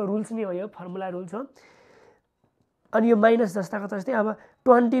 हुन्छ, यसको रुल्स नै हो, यो फर्मुला रुल्स हो। अनि यो माइनस जस्ताको त्यस्तै। अब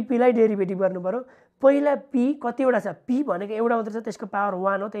 20p लाई डेरिभेटिभ गर्नु पर्यो। पहिला p कतिवटा छ, p भनेको एउटा मात्रै छ, त्यसको पावर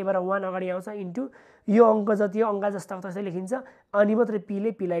 1 हो, त्यही भएर 1 अगाडि आउँछ इन्टु यो अङ्क जति हो अङ्क जस्ताको त्यस्तै लेखिन्छ। अनि मात्रै p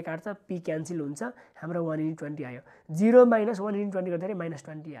ले p लाई काट्छ, p क्यान्सल हुन्छ, हाम्रो 1/20 आयो। 0 माइनस 1/20 गर्दाखेरि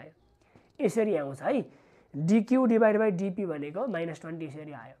 -20 आयो। यसरी आउँछ है। dq डिभाइड बाई dp भनेको -20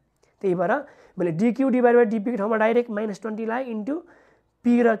 यसरी आयो। त्यही भएर मैले dq डिभाइड बाई dp को ठाउँमा डाइरेक्ट -20 लाएँ इन्टु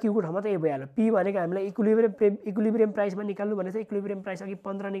p र q को ठाउँमा त यो भइहाल्यो। p भनेको हामीलाई इक्विलिब्रियम प्राइसमा निकाल्नु भनेको छ। इक्विलिब्रियम प्राइस अघि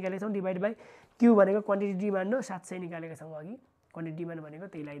 15 निकालेको छौँ, डिभाइड बाई q भनेको क्वान्टिटी डिमान्ड हो 700 निकालेको छौँ अघि। क्वान्टिटी डिमान्ड भनेको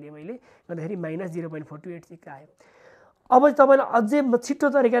त्यही लगाइदिएँ मैले, गर्दाखेरि -0.4286 आयो। अब तपाईँलाई अझै म छिटो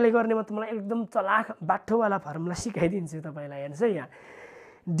तरिकाले गर्ने, म मलाई एकदम चलाख बाठोवाला फर्मुला सिकाइदिन्छु तपाईँलाई। हेर्नुहोस् है, यहाँ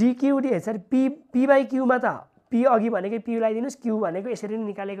p/q मा त p अघि भनेकै p लगाइदिनुहोस्, q भनेको यसरी नै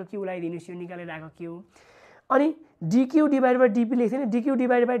निकालेको q लगाइदिनुहोस्, यो निकालेर आएको q। अनि dq डिभाइड बाई dp लेख्थ्यो नि, dq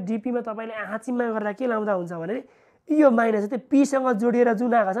डिभाइड बाई dp मा तपाईँले आँचिमा गरेर के लाउँदा हुन्छ भने यो माइनस त्यो p सँग जोडिएर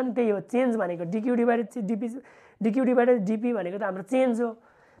जुन आएको छ नि त्यही हो चेन्ज भनेको। dq डिभाइड dp भनेको त हाम्रो चेन्ज हो,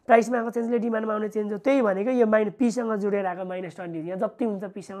 प्राइसमा आएको चेन्जले डिमान्डमा आउने चेन्ज हो। त्यही भनेको यो p सँग जोडेर आएको -20, यहाँ जति हुन्छ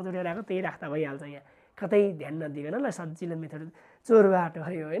p सँग जोडेर आएको त्यही राख्दा भइहाल्छ। यहाँ कतै ध्यान नदिकन ल, सजिलो मेथड चोर बाटो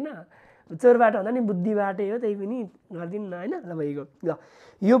हो यो होइन। चोरबाट भन्दा नि बुद्धिबाटै हो, त्यही पनि गरिदिनु न हैन। ल भइगयो। ल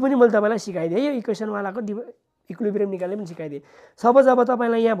यो पनि मैले तपाईँलाई सिकाइदिएँ, यो इक्वेसनवालाको इक्विलिब्रियम निकाल्ने पनि सिकाइदिएँ। सपोज अब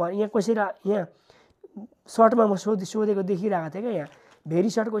तपाईँलाई यहाँ कसरी यहाँ सर्टमा म सोधेको देखिरहेको थिएँ क्या, यहाँ भेरी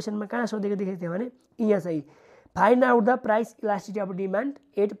सर्ट क्वेसनमा कहाँ सोधेको देखेको थिएँ भने यहाँ चाहिँ find out the price elasticity of demand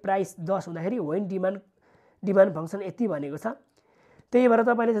at price 10 हुँदाखेरि वेन डिमान्ड फङ्सन यति भनेको छ। त्यही भएर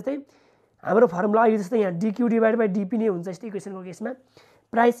तपाईँले जस्तै हाम्रो फर्मुला अहिले जस्तै यहाँ डिक्यू डिभाइड बाई डिपी नै हुन्छ। यस्तै इक्वेसनको केसमा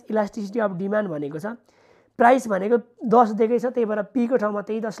प्राइस इलास्टिसिटी अफ डिमान्ड भनेको छ, प्राइस भनेको 10 दिएकै छ, त्यही भएर पीको ठाउँमा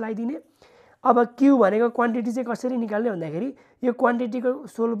त्यही 10 लगाइदिने। अब क्यू भनेको क्वान्टिटी चाहिँ कसरी निकाल्ने भन्दाखेरि यो क्वान्टिटीको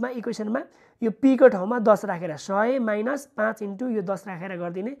सोल्भमा इक्वेसनमा यो पीको ठाउँमा 10 राखेर 100 माइनस 5 इन्टु यो 10 राखेर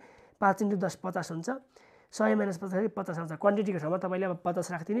गरिदिने। 5 इन्टु 10 50 हुन्छ, 100 माइनस 50 50 आउँछ। क्वान्टिटीको ठाउँमा तपाईँले अब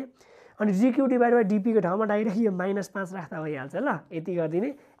 50 राखिदिने, अनि डिक्यू डिभाइड बाई डिपीको ठाउँमा डाइरेक्ट यो -5 राख्दा भइहाल्छ। ल यति गरिदिने,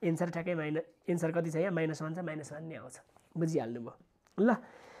 एन्सर ठ्याक्कै एन्सर कति छ यहाँ -1 छ, -1 नै आउँछ। बुझिहाल्नुभयो। ल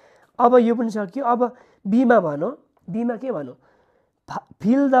अब यो पनि सक्यो। अब बीमा भनौँ, बीमा के भनौँ,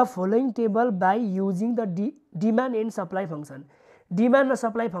 feel the following table by using the demand and supply function. Demand र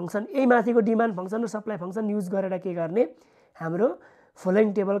सप्लाई फङ्सन, यही माथिको डिमान्ड फङ्सन र सप्लाई फङ्सन युज गरेर के गर्ने, हाम्रो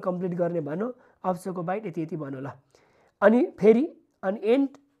फलोइङ टेबल कम्प्लिट गर्ने भनौँ। अप्सोको बाइट यति यति भनौँ। ल अनि फेरि अनि and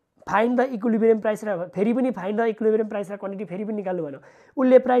find the equilibrium price र फेरि पनि फाइन्ड द इक्विलिब्रियम प्राइस र क्वान्टिटी फेरि पनि निकाल्नु भनौँ।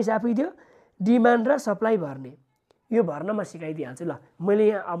 उसले प्राइस आफै दियो, डिमान्ड र सप्लाई भर्ने, यो भर्न म सिकाइदिइहाल्छु। ल मैले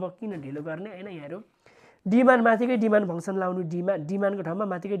यहाँ अब किन ढिलो गर्ने होइन, यहाँ हेरौँ, डिमान्ड माथिकै डिमान्ड फङ्सन लाउनु, डिमान्डको ठाउँमा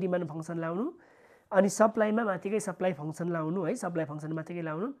माथिकै डिमान्ड फङ्सन लाउनु, अनि सप्लाईमा माथिकै सप्लाई फङ्सन लाउनु है, सप्लाई फङ्सन माथिकै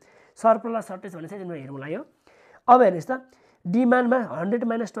लाउनु। सरप्लस सर्टेज भनेर चाहिँ हेरौँला यो। अब हेर्नुहोस् त, डिमान्डमा 100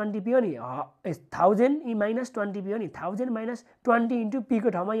 माइनस 20 पियो नि, 1000 माइनस 20 पियो नि, 1000 माइनस 20 इन्टु पीको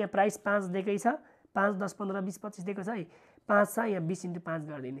ठाउँमा यहाँ प्राइस 5 दिएकै छ, 5 10 15 20 25 दिएको छ है, 5 छ, यहाँ 20 इन्टु 5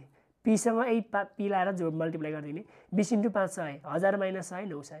 गरिदिने, पीसँग यही पी लाएर जो मल्टिप्लाई गरिदिने, 20 into 5 100, 1000 minus 100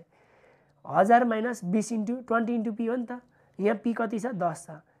 900, 1000 minus 20 into 20 into P हो नि त, यहाँ पी कति छ 10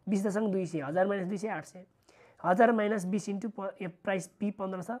 छ, 20 दशमलव 200, 1000 माइनस 200 800, 1000 माइनस 20 इन्टु यहाँ प्राइस पी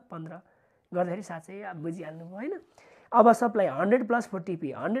 15 छ, 15 गर्दाखेरि 700। अब बुझिहाल्नुभयो होइन। अब supply 100 plus 40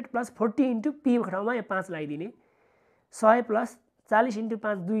 P, 100 plus 40 into P ठाउँमा यहाँ 5 लगाइदिने, 100 प्लस 40 इन्टु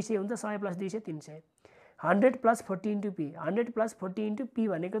 5 200 हुन्छ, 100 plus 200 300, 100 plus 40 into P, 100 plus 40 into P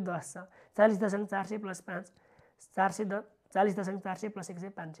भनेको 10 छ, 40.400 प्लस 5 400, 40.400 प्लस 100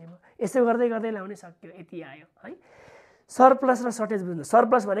 500 भयो। यसो गर्दै गर्दै लाउने सक्यो, यति आयो है। सरप्लस र सर्टेज बुझ्नु,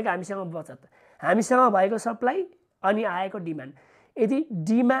 सरप्लस भनेको हामीसँग बचत, हामीसँग भएको सप्लाई अनि आएको डिमान्ड। यदि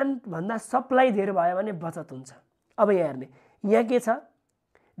डिमान्डभन्दा सप्लाई धेरै भयो भने बचत हुन्छ। अब यहाँ हेर्ने, यहाँ के छ,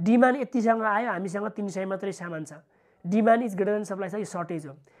 डिमान्ड यतिसँग आयो, हामीसँग 300 मात्रै सामान छ, demand is greater than supply छ, यो सर्टेज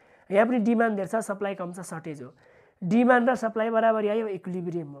हो। यहाँ पनि डिमान्ड धेरै छ, सप्लाई कम छ, सर्टेज हो। डिमान्ड र सप्लाई बराबरी आयो,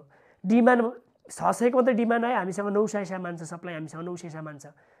 इक्विलिब्रियम हो। डिमान्ड 600 को मात्रै डिमान्ड आयो, हामीसँग 900 सामान छ, सप्लाई हामीसँग 900 सामान छ,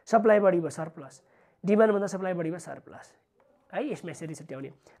 सप्लाई बढी भयो सरप्लस, डिमान्डभन्दा सप्लाई बढी भयो सरप्लस है। यसमा यसरी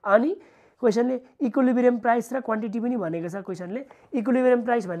छुट्याउने। अनि क्वेसनले इक्विलिब्रियम प्राइस र क्वान्टिटी पनि भनेको छ। क्वेसनले इक्विलिब्रियम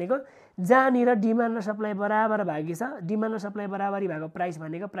प्राइस भनेको जहाँनिर डिमान्ड र सप्लाई बराबर भएको छ, डिमान्ड र सप्लाई बराबरी भएको प्राइस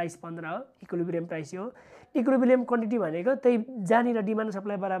भनेको प्राइस 15 हो, इक्विलिब्रियम प्राइस हो। इक्विलिब्रियम क्वान्टिटी भनेको त्यही जहाँनिर डिमान्ड र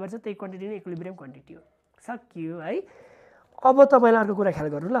सप्लाई बराबर छ त्यही क्वान्टिटी नै इक्विलिब्रियम क्वान्टिटी हो। सक्यो है। अब तपाईँलाई अर्को कुरा ख्याल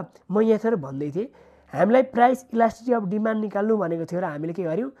गर्नु ल, म यहाँ भन्दै थिएँ हामीलाई प्राइस इलास्टिसिटी अफ डिमान्ड निकाल्नु भनेको थियो र हामीले के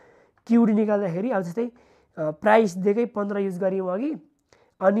गर्यौँ, क्युडी निकाल्दाखेरि अब जस्तै प्राइस दिएकै 15 युज गऱ्यौँ अघि,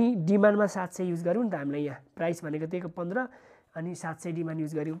 अनि डिमान्डमा 700 युज गऱ्यौँ नि त हामीले। यहाँ प्राइस भनेको दिएको 15 अनि 700 डिमान्ड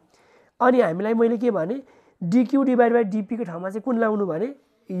युज गऱ्यौँ। अनि हामीलाई मैले के भने डिक्यू डिभाइड बाई डिपीको ठाउँमा चाहिँ कुन लाउनु भने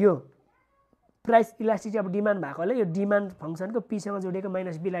यो प्राइस इलास्टिसिटी अफ डिमान्ड भएकोले यो डिमान्ड फङ्सनको पीसँग जोडेको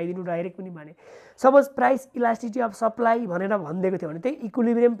 -b लगाइदिनु डाइरेक्ट पनि भने। Suppose price elasticity of supply भनेर भनिदिएको थियो भने त्यही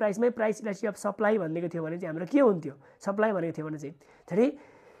equilibrium प्राइसमै price elasticity of supply भनिदिएको थियो भने चाहिँ हाम्रो के हुन्थ्यो, सप्लाई भनेको थियो भने चाहिँ धेरै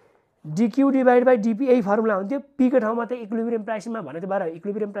डिक्यू डिभाइड बाई डिपी यही फर्मुला हुन्थ्यो। पीको ठाउँमा चाहिँ इक्विलिब्रियम प्राइसमा भनेको बाह्र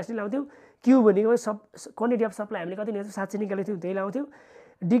इक्विलिब्रियम प्राइस नै लाउँथ्यौँ। क्यू भनेको क्वान्टिटी अफ सप्लाई हामीले कति निकाल्थ्यौँ 700 निकालेको थियौँ त्यही लाउँथ्यौँ।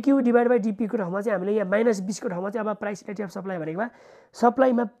 डिक्यू डिभाइड बाई डिपीको ठाउँमा चाहिँ हामीले यहाँ -20 को ठाउँमा चाहिँ अब प्राइस इलास्टिसिटी अफ सप्लाई भनेको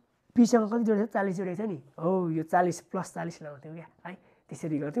सप्लाईमा पीसँग कति जोडेको छ 40 जोडेको छ नि, हो यो 40 प्लस 40 लाउँथ्यौँ क्या है,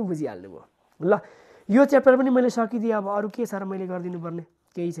 त्यसरी गर्थ्यौँ। बुझिहाल्नुभयो ल। यो च्याप्टर पनि मैले सकिदिएँ। अब अरू के छ र मैले गरिदिनु पर्ने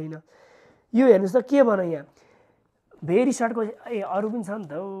केही छैन। यो हेर्नुहोस् त के भनौँ, यहाँ भेरी सर्टको अरू पनि छ नि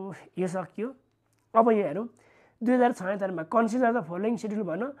त, यो सकियो। अब यहाँ हेरौँ 2076 मा कन्सिडर द फलोइङ सेड्युल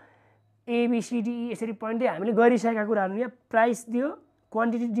भनौँ, ABCDE यसरी पोइन्ट दियो, हामीले गरिसकेका कुराहरू यहाँ प्राइस दियो,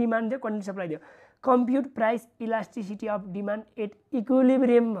 क्वान्टिटी डिमान्ड दियो, क्वान्टिटी सप्लाई दियो। कम्प्युट price elasticity of demand at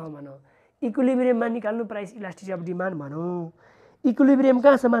equilibrium भनौँ, इक्विलिब्रियममा निकाल्नु प्राइस इलास्टिसिटी अफ डिमान्ड भनौँ। इक्विलिब्रियम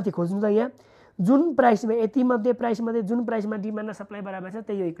कहाँ छ माथि खोज्नु त, यहाँ जुन प्राइसमा यति मध्ये प्राइसमध्ये जुन प्राइसमा डिमान्ड र सप्लाई बराबर छ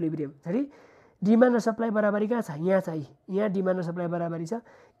त्यही हो इक्विलिब्रियम। सरी डिमान्ड र सप्लाई बराबरी कहाँ छ यहाँ छ यहाँ डिमान्ड र सप्लाई बराबरी छ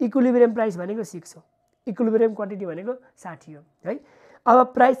इक्विलिब्रियम प्राइस भनेको 6 हो इक्विलिब्रियम क्वान्टिटी भनेको 60 हो है अब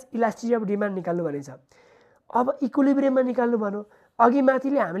प्राइस इलास्टिसिटी अफ डिमान्ड निकाल्नु भनेछ अब इक्विलिब्रियममा निकाल्नु भन्यो अघि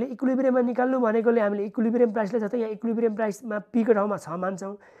माथिले हामीले इक्विलिब्रियममा निकाल्नु भनेकोले हामीले इक्विलिब्रियम प्राइसले छ त यहाँ इक्विलिब्रियम प्राइसमा पी को ठाउँमा 6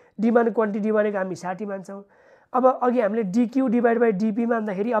 मान्छौँ डिमान्ड क्वान्टिटी भनेको हामी 60 मान्छौँ अब अघि हामीले डिक्यू डिभाइड बाई डिपी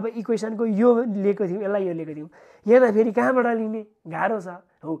मान्दाखेरि अब इक्वेसनको यो लिएको थियौँ यसलाई यो लिएको थियौँ यहाँ फेरि कहाँबाट लिने गाह्रो छ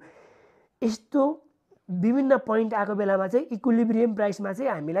हो यस्तो विभिन्न पोइन्ट आएको बेलामा चाहिँ इक्विलिब्रियम प्राइसमा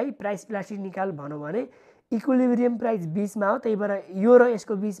चाहिँ हामीलाई प्राइस इलास्टिसिटी निकाल भनौँ भने इक्विलिब्रियम प्राइस बीचमा हो त्यही भएर यो र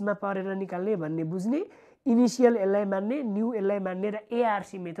यसको बीचमा परेर निकाल्ने भन्ने बुझ्ने इनिसियल यसलाई मान्ने न्यू यसलाई मान्ने र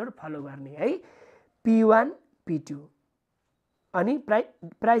एआरसी मेथड फलो गर्ने है P1 P2 अनि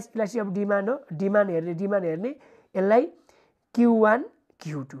प्राइस इलास्टिसिटी अफ डिमान्ड हो डिमान्ड हेर्ने यसलाई Q1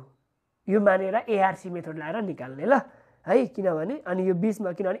 Q2 यो मानेर एआरसी मेथड लाएर निकाल्ने ल है किनभने अनि यो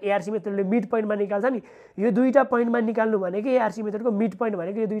बीचमा किनभने एआरसी मेथडले मिड पोइन्टमा निकाल्छ नि यो दुईटा पोइन्टमा निकाल्नु भनेको एआरसी मेथडको मिड पोइन्ट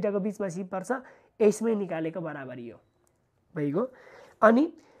भनेको यो दुईटाको बीचमा सी पर्छ यसमै निकालेको बराबरी हो भइगयो अनि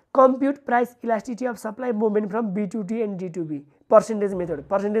कम्प्युट price elasticity of supply movement from B to D and D to B percentage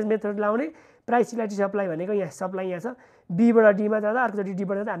method लाउने प्राइस इलास्टिसिटी सप्लाई भनेको यहाँ सप्लाई यहाँ छ B बाट D मा जाँदा अर्कोचोटि D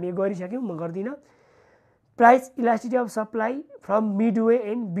बाट जाँदा हामी गरिसक्यौँ म गर्दिनँ price elasticity of supply from Midway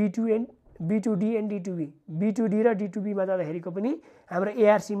and B to D and D to B B to D र D to B मा जाँदाखेरिको पनि हाम्रो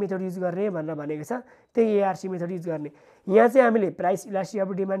एआरसी मेथड युज गर्ने भनेर भनेको छ त्यही एआरसी मेथड युज गर्ने यहाँ चाहिँ हामीले price elasticity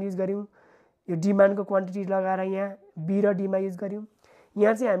of demand use गर्यौँ यो डिमान्डको क्वान्टिटी लगाएर यहाँ B र D मा युज गर्यौँ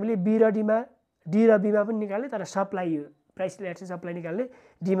यहाँ चाहिँ हामीले B र D मा D र B मा पनि निकाल्ने तर सप्लाई यो प्राइस इलास्टिसिटी सप्लाई निकाल्ने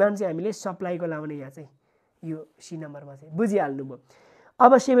डिमान्ड चाहिँ हामीले सप्लाईको लाउने यहाँ चाहिँ यो सी नम्बरमा चाहिँ बुझिहाल्नु भयो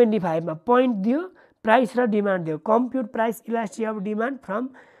अब 75 मा पोइन्ट दियो प्राइस र डिमान्ड दियो कम्प्युट price elasticity of demand from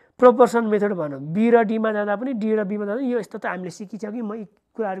proportion method भनौँ B र D मा जाँदा पनि D र B मा जाँदा यो यस्तो त हामीले सिकिसक्यौँ म यी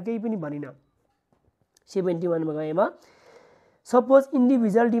कुराहरू केही पनि भनिनँ 71 मा गएँ म suppose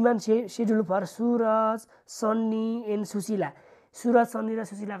individual demand schedule for Suraj Sunny and Sushila Suraj Sunny र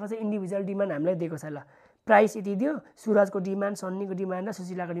सुशीलाको चाहिँ इन्डिभिजुअल डिमान्ड हामीलाई दिएको छ ल प्राइस यति दियो सुरजको डिमान्ड सन्नीको डिमान्ड र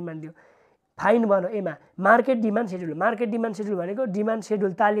सुशीलाको डिमान्ड दियो फाइन भनौँ एमा मार्केट डिमान्ड सेड्युल भनेको डिमान्ड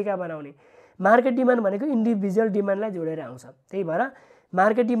सेड्युल तालिका बनाउने मार्केट डिमान्ड भनेको इन्डिभिजुअल डिमान्डलाई जोडेर आउँछ त्यही भएर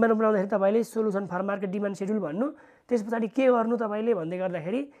मार्केट डिमान्ड बनाउँदाखेरि तपाईँले solution for market demand schedule भन्नु त्यस पछाडि के गर्नु तपाईँले भन्दै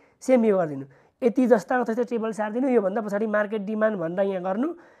गर्दाखेरि सेम यो गरिदिनु यति जस्ताको त्यस्तै टेबल सारिदिनु योभन्दा पछाडि मार्केट डिमान्ड भनेर यहाँ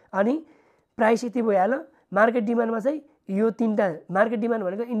गर्नु अनि प्राइस यति भइहाल्यो मार्केट डिमान्डमा चाहिँ यो तीनटा मार्केट डिमान्ड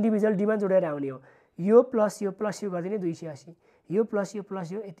भनेको इन्डिभिजुअल डिमान्ड जोडेर आउने हो यो प्लस यो गरिदिने 280 यो प्लस यो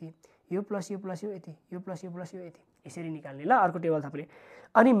यति यो प्लस यो यति यो प्लस यो यति यसरी निकाल्ने ल अर्को टेबल थप्ने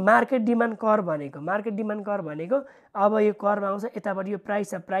अनि मार्केट डिमान्ड कर भनेको अब यो करमा आउँछ यतापट्टि यो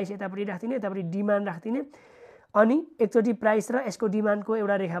प्राइस छ प्राइस यतापट्टि राख्दिने यतापट्टि डिमान्ड राख्दिने अनि एकचोटि प्राइस र यसको डिमान्डको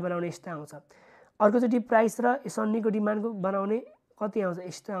एउटा रेखा बनाउने यस्तो आउँछ अर्कोचोटि प्राइस र सन्नीको डिमान्डको बनाउने कति आउँछ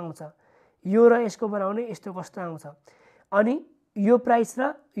यस्तो आउँछ यो र यसको बनाउने यस्तो कस्तो आउँछ अनि यो प्राइस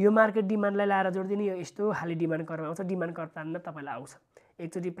र यो मार्केट डिमान्डलाई लाएर जोड्दिने यो यस्तो खाली डिमान्ड करमा आउँछ डिमान्ड कर तान्न तपाईँलाई आउँछ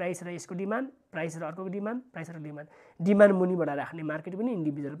एकचोटि प्राइस र यसको डिमान्ड प्राइस र अर्को डिमान्ड प्राइस र डिमान्ड मुनिबाट राख्ने मार्केट पनि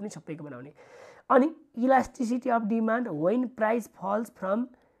इन्डिभिजुअल पनि सबैको बनाउने अनि elasticity of demand when price falls from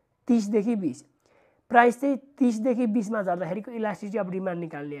 30 देखि 20 प्राइस चाहिँ 30 देखि 20 मा जाँदाखेरिको इलास्टिसिटी अफ डिमान्ड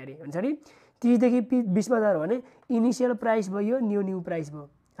निकाल्ने अरे हुन्छ नि 30 देखि 20 मा जाँदा भने इनिशियल प्राइस भयो न्यू प्राइस भयो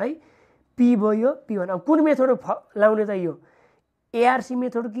है पी भयो P1 अब कुन मेथड लाउने त यो एआरसी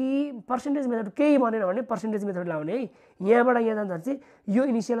मेथड कि पर्सेन्टेज मेथड केही भनेन भने पर्सेन्टेज मेथड लाउने है यहाँबाट यहाँ जाँदा चाहिँ यो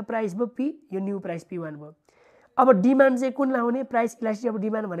इनिशियल प्राइस भयो P यो न्यू प्राइस P1 भयो अब डिमान्ड चाहिँ कुन लाउने प्राइस इलास्टिसिटी अफ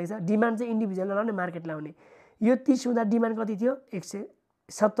डिमान्ड भनेको छ डिमान्ड चाहिँ इन्डिभिजुअल लाउने मार्केट लाउने यो 30 हुँदा डिमान्ड कति थियो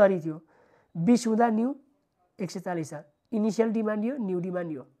 170 थियो 20 हुँदा न्यू 140 छ इनिशियल डिमान्ड यो न्यू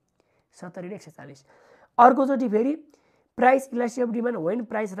डिमान्ड यो 70 र 140 अर्कोचोटि फेरि price elasticity of demand when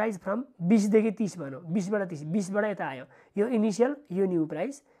price rise from 20 देखि 30 भनौँ 20 बाट 30 20 बाट यता आयो यो इनिशियल यो न्यू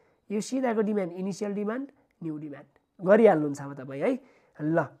प्राइस यो सिधाको demand initial demand new demand गरिहाल्नुहुन्छ अब तपाईँ है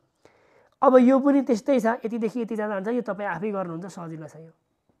ल अब यो पनि त्यस्तै छ यतिदेखि यति जाँदा हुन्छ यो तपाईँ आफै गर्नुहुन्छ सजिलो छ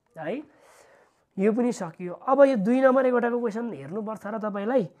यो है यो पनि सकियो अब यो 2 नम्बर एकवटाको क्वेसन हेर्नुपर्छ र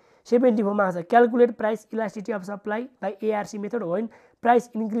तपाईँलाई 74 मा छ calculate price elasticity of supply by ARC method when price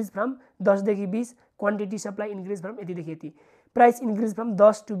increase from 10 देखि 20 क्वान्टिटी सप्लाई इन्क्रिज फ्रम यतिदेखि यति प्राइस इन्क्रिज फ्रम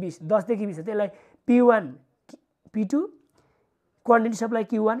 10 to 20 10 देखि 20 त्यसलाई P1 P2 quantity supply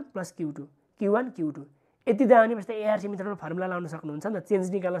Q1 plus Q2 यति दियो भने बस्दै एआरसी मेथडको फर्मुला लाउन सक्नुहुन्छ नि त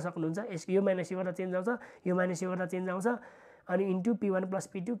चेन्ज निकाल्न सक्नुहुन्छ यसको यो माइनस यो गर्दा चेन्ज आउँछ यो माइनस यो गर्दा चेन्ज आउँछ अनि into P1 plus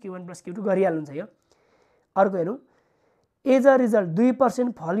P2 Q1 plus Q2 गरिहाल्नुहुन्छ यो अर्को हेरौँ एज अ रिजल्ट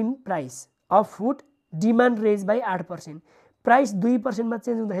 2% फल in price of food demand raise by 8% price 2% मा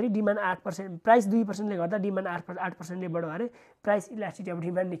चेन्ज हुँदाखेरि डिमान्ड 8%, प्राइस 2% ले गर्दा डिमान्ड 8% ले बढ्यो अरे प्राइस इलास्टिसिटी अफ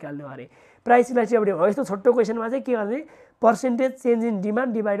डिमान्ड निकाल्नु अरे। प्राइस इलास्टिसिटी अफ डिमान्ड यस्तो छोटो क्वेसनमा चाहिँ के गर्ने, percentage change in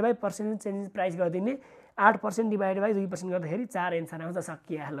demand divide by percentage change in price गरिदिने, 8% डिभाइड बाई 2% गर्दाखेरि 4 एन्सर आउँछ,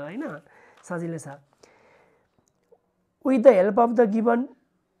 सकिहाल्यो हैन, सजिलो छ। With the help of the given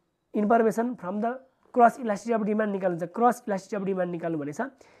information from the cross elasticity of demand निकाल्नु छ। क्रस इलास्टिसिटी अफ डिमान्ड निकाल्नु भनेछ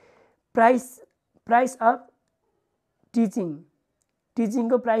प्राइस अफ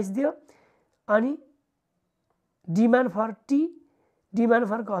टिचिङको प्राइस दियो अनि demand for T, demand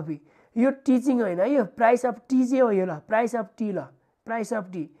for coffee. यो टिचिङ होइन है, यो प्राइस अफ टी चाहिँ हो, यो ल प्राइस अफ टी, ल प्राइस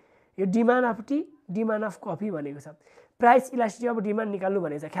अफ टी, यो demand of T demand of coffee भनेको छ। प्राइस इलास्टिसिटी अफ डिमान्ड निकाल्नु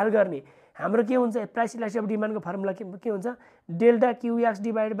भनेको छ। ख्याल गर्ने हाम्रो के हुन्छ, प्राइस इलास्टिसिटी अफ डिमान्डको फर्मुला के हुन्छ, delta क्युएक्स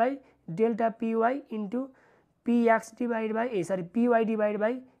divide by delta पिवाई into px divide by पिवाई divide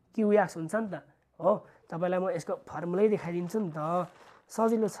by क्युएक्स हुन्छ नि त हो। तपाईलाई म यसको फर्मुलै देखाइदिन्छु नि त,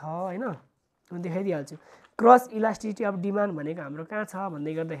 सजिलो छ हैन, म देखाइदिइहाल्छु। क्रस इलास्टिसिटी अफ डिमान्ड भनेको हाम्रो कहाँ छ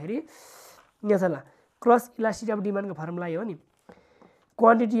भन्दै गर्दाखेरि यहाँ छ, ल क्रस इलास्टिसिटी अफ डिमान्डको फर्मुला हो नि,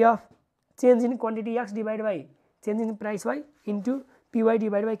 quantity of change in quantity x divide by change in price Y into पिवाई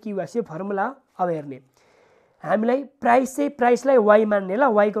divide by क्युएक्स, यो फर्मुला हो। अब हेर्ने हामीलाई प्राइस चाहिँ प्राइसलाई वाई मान्ने, ल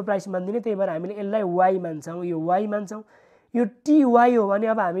वाईको प्राइस मान्दिने, त्यही भएर हामीले यसलाई वाई मान्छौँ, यो वाई मान्छौँ। यो टी वाई हो भने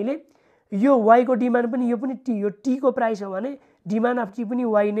अब हामीले यो वाईको डिमान्ड पनि यो पनि टी, यो टीको प्राइस हो भने डिमान्ड अफ टी पनि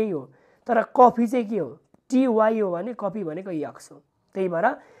वाई नै हो। तर कफी चाहिँ के हो, टी वाई हो भने कफी भनेको एक्स हो। त्यही भएर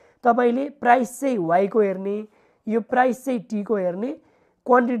तपाईँले प्राइस चाहिँ वाईको हेर्ने, यो प्राइस चाहिँ टीको हेर्ने,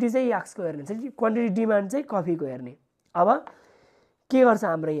 क्वान्टिटी चाहिँ एक्सको हेर्ने, क्वान्टिटी डिमान्ड चाहिँ कफीको हेर्ने। अब के गर्छ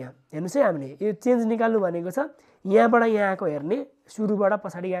हाम्रो यहाँ हेर्नुहोस् है, हामीले यो चेन्ज निकाल्नु भनेको छ, यहाँबाट यहाँ आएको हेर्ने, सुरुबाट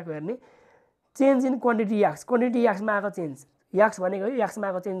पछाडि गएको हेर्ने, change in quantity x, quantity एक्समा आएको चेन्ज, एक्स भनेको यो एक्समा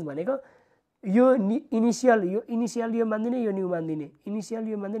आएको चेन्ज भनेको यो इनिसियल यो मान्दिने, यो न्यू मान्दिने, इनिसियल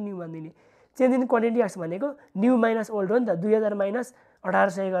यो मान्दिने, new मान्दिने। Change in quantity x भनेको न्यू माइनस ओल्ड हो नि त, 2000 माइनस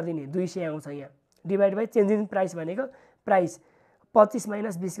 1800 गरिदिने, 200 आउँछ यहाँ, divide by change in price भनेको प्राइस 25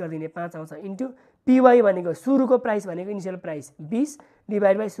 माइनस 20 गरिदिने 5 आउँछ, इन्टु पिवाई भनेको सुरुको प्राइस भनेको इनिसियल प्राइस 20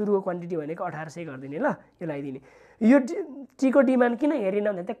 डिभाइड बाई सुरुको क्वान्टिटी भनेको 1800 गरिदिने, ल यो लगाइदिने। यो टीको डिमान्ड किन हेरेन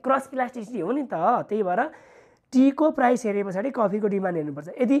भने त क्रस इलास्टिसिटी हो नि त, त्यही भएर टीको प्राइस हेरे पछाडि कफीको डिमान्ड हेर्नुपर्छ।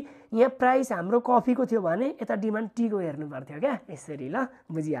 यदि यहाँ प्राइस हाम्रो कफीको थियो भने यता डिमान्ड टीको हेर्नु पर्थ्यो क्या, यसरी, ल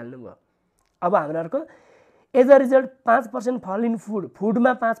बुझिहाल्नु भयो। अब हाम्रो अर्को एज अ रिजल्ट 5% फल इन फुड,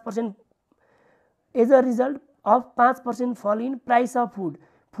 फुडमा 5%, एज अ रिजल्ट अफ 5% फल इन प्राइस अफ फुड,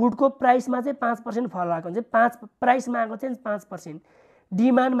 फुडको प्राइसमा चाहिँ 5% फल आएको हुन्छ, 5 प्राइसमा आएको चाहिँ 5%,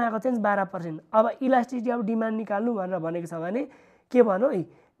 डिमान्डमा आएको चाहिँ 12%। अब इलास्टिसिटी अफ डिमान्ड निकाल्नु भनेर भनेको छ भने के भनौँ है,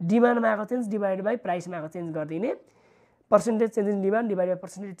 डिमान्डमा आएको चेन्ज डिभाइड बाई प्राइसमा आएको चेन्ज गरिदिने, percentage change in demand divide by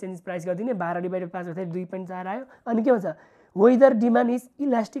percentage change price गरिदिने, 12 डिभाइड बाई 5 गर्दाखेरि 2.4 आयो। अनि के भन्छ, weather demand is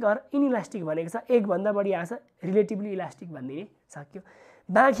elastic or inelastic भनेको छ, एकभन्दा बढी आएको छ रिलेटिभली इलास्टिक भनिदिने, सक्यो।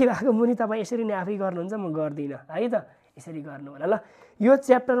 बाँकी भएको मुनि तपाईँ यसरी नै आफै गर्नुहुन्छ, म गर्दिनँ है त, यसरी गर्नु होला। ल यो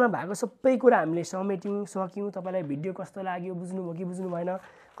च्याप्टरमा भएको सबै कुरा हामीले समेट्यौँ, सक्यौँ। तपाईँलाई भिडियो कस्तो लाग्यो, बुझ्नुभयो कि बुझ्नु भएन,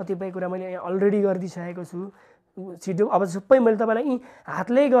 कतिपय कुरा मैले यहाँ अलरेडी गरिदिइसकेको छु छिटो। अब सबै मैले तपाईँलाई यी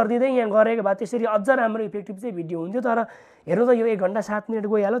हातले गरिदिँदै यहाँ गरेको भए त्यसरी अझ राम्रो इफेक्टिभ चाहिँ भिडियो हुन्थ्यो। तर हेर्नु त यो 1 घन्टा 7 मिनट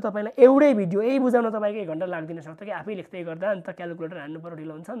गइहाल्यो, तपाईँलाई एउटै भिडियो यही बुझाउन तपाईँको 1 घन्टा लाग्दिन सक्छ कि, आफै लेख्दै गर्दा अन्त क्यालकुलेटर हान्नु पर्यो,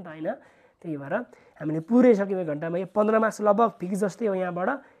 ढिलो हुन्छ नि त होइन। त्यही भएर हामीले पुरै सक्यौँ 1 घन्टामा। यो 15 मार्क्स लगभग फिक्स जस्तै हो, यहाँबाट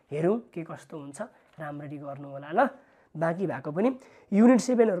हेरौँ के कस्तो हुन्छ, राम्ररी गर्नु होला। ल बाँकी भएको पनि युनिट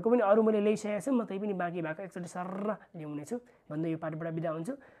 7हरूको पनि अरू मैले ल्याइसकेको छु, म त्यही पनि बाँकी भएको एकचोटि सरर ल्याउने छु भन्दै यो पाठबाट बिदा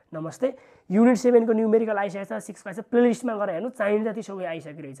हुन्छु। नमस्ते। युनिट 7 को न्युमेरिकल आइसकेको छ, 6 को आइसक्यो, प्लेलिस्टमा गएर हेर्नु, चाहिने जति सबै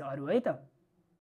आइसकिरहेछ अरू है त।